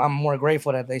 I'm more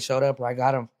grateful that they showed up or I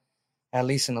got them at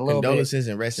least in a little Condolences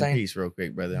and rest in peace real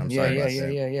quick, brother. I'm sorry about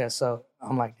that. Yeah. So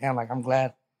I'm like, damn, like I'm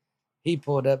glad he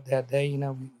pulled up that day. You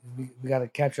know, we got to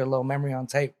capture a little memory on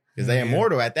tape. Because they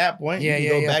immortal at that point. You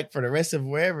can go back for the rest of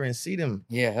wherever and see them.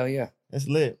 Yeah, hell yeah. That's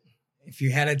lit. If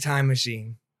you had a time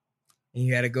machine and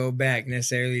you had to go back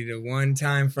necessarily to one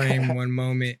time frame, one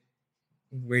moment,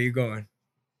 where you going?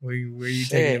 Where you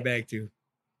taking it back to?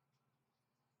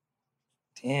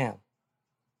 Damn.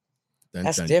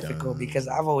 That's difficult because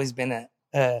I've always been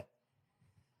a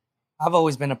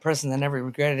person that never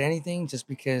regretted anything just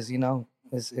because, you know,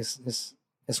 it's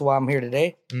why I'm here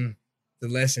today. The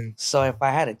lesson. So if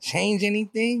I had to change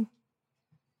anything,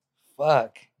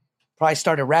 fuck. probably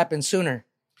started rapping sooner.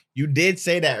 You did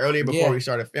say that earlier before we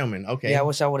started filming. Okay. Yeah, I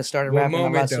wish I would have started what rapping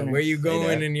moment, a lot though? sooner. Where you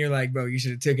going and you're like, bro, you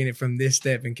should have taken it from this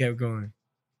step and kept going.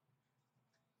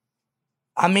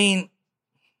 I mean,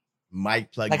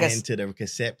 Mike plugged into the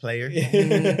cassette player.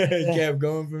 Kept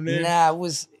going from there. Nah,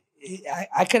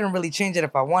 I couldn't really change it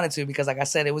if I wanted to because, like I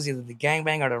said, it was either the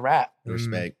gangbang or the rap.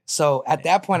 Respect. So at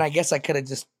that point, I guess I could have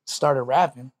just started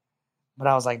rapping, but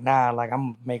I was like, nah, like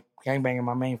I'm gonna make gangbanging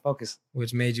my main focus.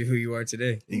 Which made you who you are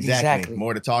today. Exactly.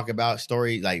 More to talk about,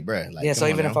 story, like, bruh. Like, yeah, so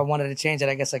even if I wanted to change it,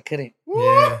 I guess I couldn't. Yeah. You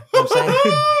know what I'm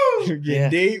saying? Getting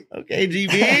deep. Okay, GB.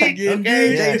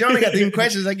 Okay, Jay Jonah got them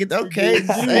questions. I get okay.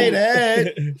 Say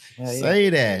that.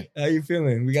 Say that. How you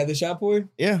feeling? We got the shot for it?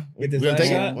 Yeah. Get this We'll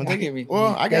take shot? it.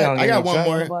 Well, I got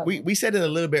one more. We said it a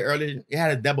little bit earlier. It had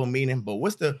a double meaning, but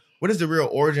what is the real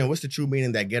origin? What's the true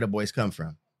meaning that GettoBoyz come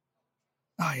from?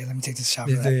 Oh yeah, let me take this shot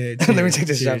for that. Let me take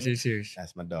this shot. Cheers.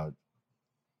 That's my dog.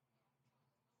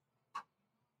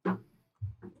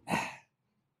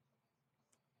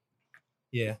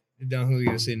 Yeah. Don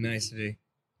Julio sitting nice today.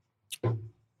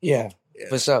 Yeah,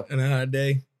 for sure. And a hot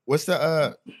day. What's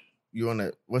the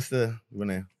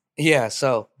Yeah,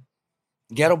 so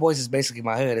GettoBoyz is basically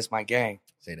my hood. It's my gang.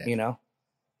 Say that. You know?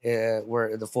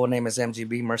 Where the full name is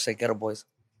MGB, Merced GettoBoyz.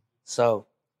 So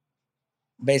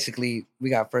basically we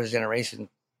got first generation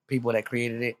people that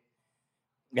created it.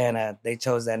 And they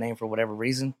chose that name for whatever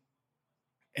reason.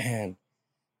 And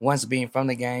once being from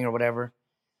the gang or whatever,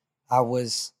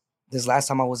 this last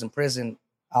time I was in prison,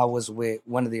 I was with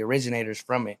one of the originators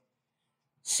from it.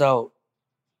 So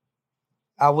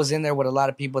I was in there with a lot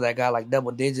of people that got like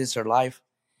double digits or life.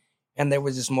 And they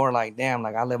were just more like, damn,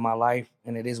 like I live my life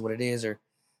and it is what it is. Or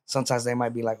sometimes they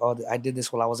might be like, oh, I did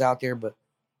this while I was out there, but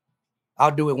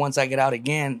I'll do it once I get out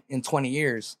again in 20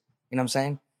 years. You know what I'm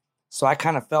saying? So I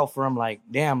kind of felt for him like,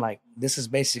 damn, like this is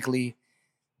basically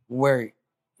where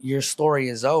your story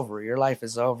is over. Your life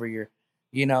is over.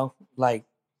 You know, like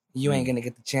you ain't going to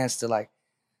get the chance to like,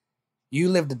 you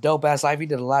lived a dope ass life. You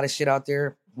did a lot of shit out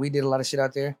there. We did a lot of shit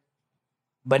out there,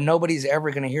 but nobody's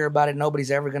ever going to hear about it.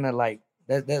 Nobody's ever going to like,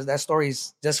 that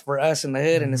story's just for us in the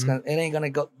hood and it ain't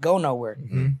going to go nowhere.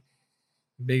 Mm-hmm.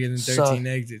 Bigger than 13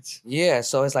 exits. Yeah.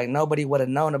 So it's like nobody would have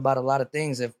known about a lot of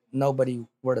things if nobody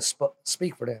were to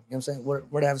speak for them. You know what I'm saying?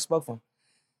 Were to have spoke for them.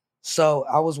 So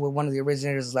I was with one of the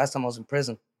originators last time I was in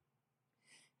prison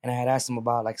and I had asked him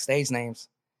about like stage names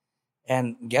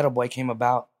and GettoBoy came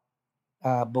about.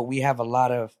 But we have a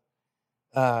lot of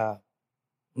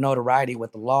notoriety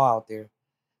with the law out there.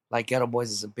 Like GettoBoyz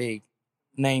is a big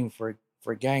name for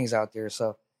gangs out there.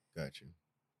 So, got you.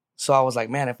 So I was like,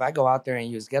 man, if I go out there and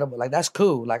use GettoBoyz, like that's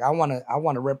cool. Like I not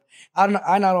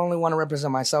only want to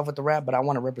represent myself with the rap, but I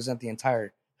want to represent the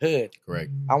entire hood. Correct.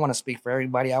 I want to speak for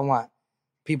everybody. I want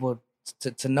people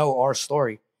to know our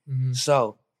story. Mm-hmm.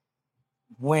 So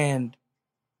when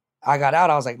I got out,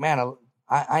 I was like, man,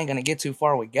 I ain't gonna get too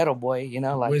far with GettoBoy, you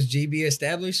know. Like, was GB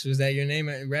established? Was that your name,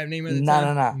 rap name at the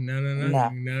time? No.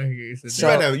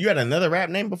 So you had another rap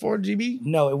name before GB?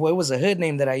 No, it was a hood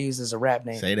name that I used as a rap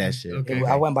name. Say that shit. Okay.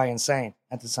 I went by Insane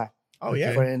at the time. Oh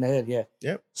yeah, for in the hood, yeah.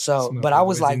 Yep. So, but I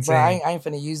was like, insane. Bro, I ain't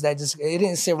finna use that. Just it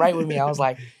didn't sit right with me. I was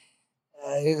like,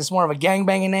 it's more of a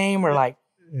gangbanging name, or like.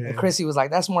 Yeah. Chrissy was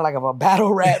like, that's more like a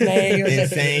battle rap name.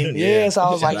 Insane. Yeah. So I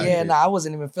was like, I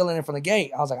wasn't even feeling it from the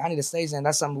gate. I was like, I need a stage name.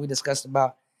 That's something we discussed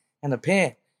about in the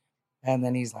pen. And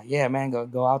then he's like, yeah, man,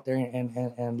 go out there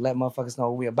and let motherfuckers know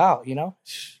what we about, you know?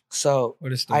 So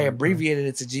I abbreviated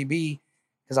it to GB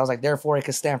because I was like, therefore it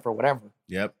could stand for whatever.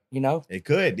 Yep. You know? It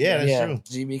could. Yeah,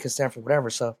 that's true. GB could stand for whatever.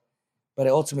 So, but it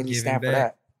ultimately stand for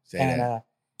that.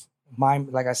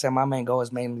 Like I said, my main goal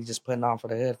is mainly just putting on for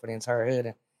the hood, for the entire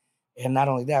hood. And not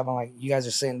only that, but I'm like, you guys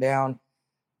are sitting down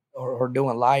or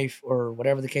doing life or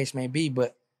whatever the case may be,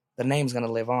 but the name's going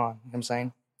to live on. You know what I'm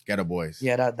saying? GettoBoyz.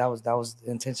 Yeah, that was the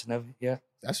intention of it. Yeah.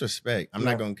 That's respect. I'm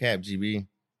not going to cap GB.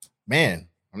 Man,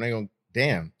 I'm not going to.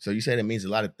 Damn. So you said it means a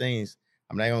lot of things.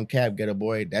 I'm not going to cap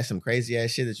GettoBoy. That's some crazy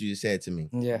ass shit that you just said to me.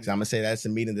 Yeah. So I'm going to say that's a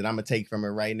meeting that I'm going to take from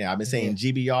her right now. I've been saying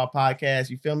GB Y'all podcast.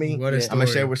 You feel me? What a story. I'm going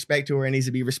to show respect to her. It needs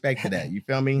to be respect to that. You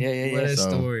feel me? Yeah. What a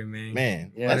story, man.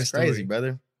 Man, that's crazy,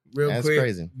 brother. Real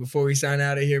quick, before we sign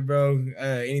out of here, bro,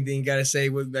 anything you got to say?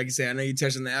 Like I said, I know you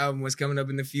touched on the album. What's coming up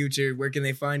in the future? Where can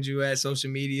they find you at?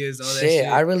 Social medias, all that shit.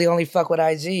 I really only fuck with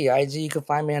IG. IG, you can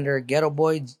find me under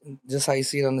GettoBoy, just how you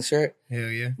see it on the shirt. Hell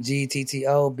yeah.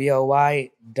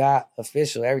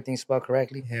 GettoBoy.official. Everything's spelled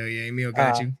correctly. Hell yeah. Emil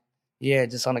got you. Yeah,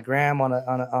 just on the gram,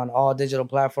 on all digital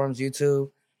platforms, YouTube,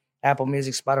 Apple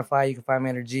Music, Spotify. You can find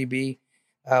me under GB.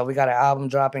 We got an album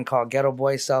dropping called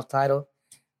GettoBoy, self-titled.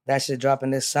 That shit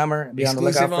dropping this summer. Be on the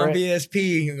exclusive lookout for on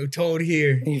BSP. Told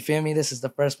here. You feel me? This is the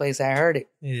first place I heard it.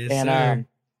 Yes, and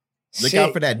look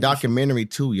out for that documentary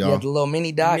too, y'all. Yeah, the little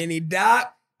mini doc.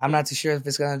 Mini-doc. I'm not too sure if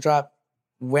it's gonna drop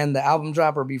when the album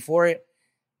drop or before it,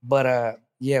 but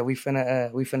yeah, we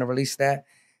finna release that.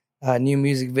 New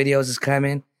music videos is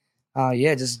coming.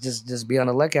 Yeah, just be on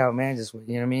the lookout, man. Just, you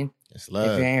know what I mean? It's love.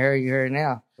 If you ain't heard, you heard it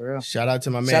now. For real. Shout out to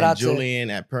my man Julian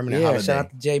at Permanent Holiday. Shout out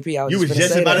to JP. You was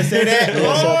just about to say that?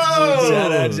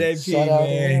 Shout out JP,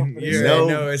 man. You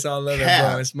know it's all love and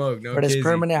blowing smoke. No for this kizzy.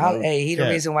 Permanent Holiday. Hey, he the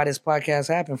reason why this podcast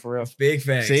happened, for real. Big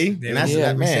facts. See? And that's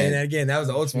man. saying that again. That was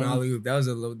the ultimate alley-oop. That was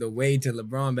the way to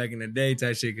LeBron back in the day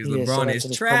type shit, because LeBron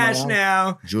is trash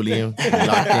now. Julian, we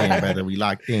locked in, brother. We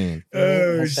locked in.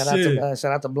 Oh, shout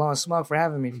out to Blowing Smoke for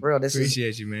having me, for real.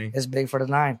 Appreciate you, man. It's big for the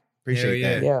 9. Appreciate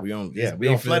that. Yeah. We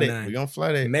gonna flood it. We gonna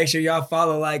flood it. Make sure y'all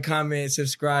follow, like, comment,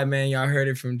 subscribe, man. Y'all heard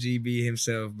it from GB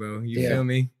himself, bro. You feel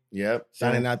me? Yep.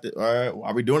 Signing out.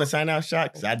 Are we doing a sign out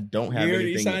shot? Because I don't have anything. We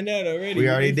already signed out already. We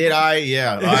already did. All right.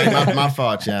 Yeah. All right. My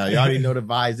fault, y'all. You already know the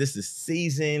vibes. This is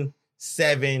season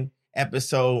 7.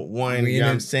 Episode 1, you know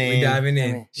what I'm saying? We diving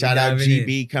in. Shout out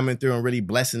GB coming through and really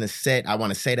blessing the set. I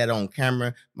want to say that on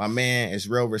camera. My man, it's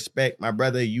real respect. My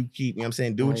brother, you keep, you know what I'm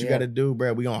saying? Do what you got to do,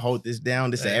 bro. We going to hold this down.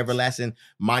 This is an everlasting,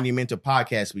 monumental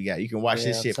podcast we got. You can watch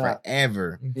this shit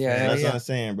forever. That's what I'm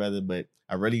saying, brother. But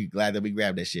I'm really glad that we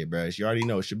grabbed that shit, bro. You already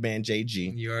know it's your man,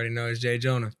 JG. You already know it's J.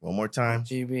 Jonah. One more time.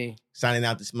 GB. Signing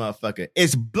out this motherfucker.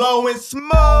 It's Blowing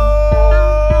Smoke!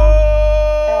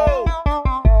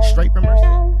 Straight from Merced.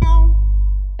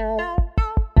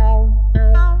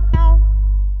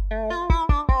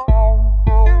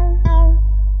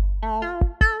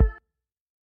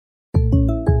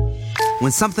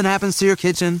 When something happens to your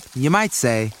kitchen, you might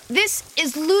say, "This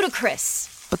is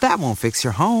ludicrous." But that won't fix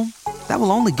your home. That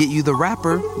will only get you the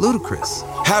rapper, Ludacris.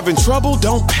 Having trouble?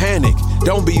 Don't panic.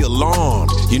 Don't be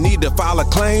alarmed. You need to file a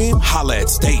claim? Holla at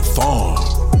State Farm.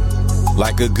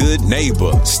 Like a good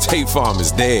neighbor, State Farm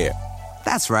is there.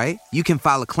 That's right. You can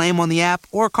file a claim on the app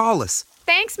or call us.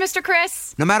 Thanks, Mr.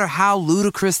 Chris. No matter how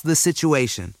ludicrous the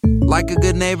situation, like a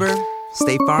good neighbor,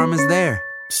 State Farm is there.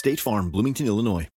 State Farm, Bloomington, Illinois.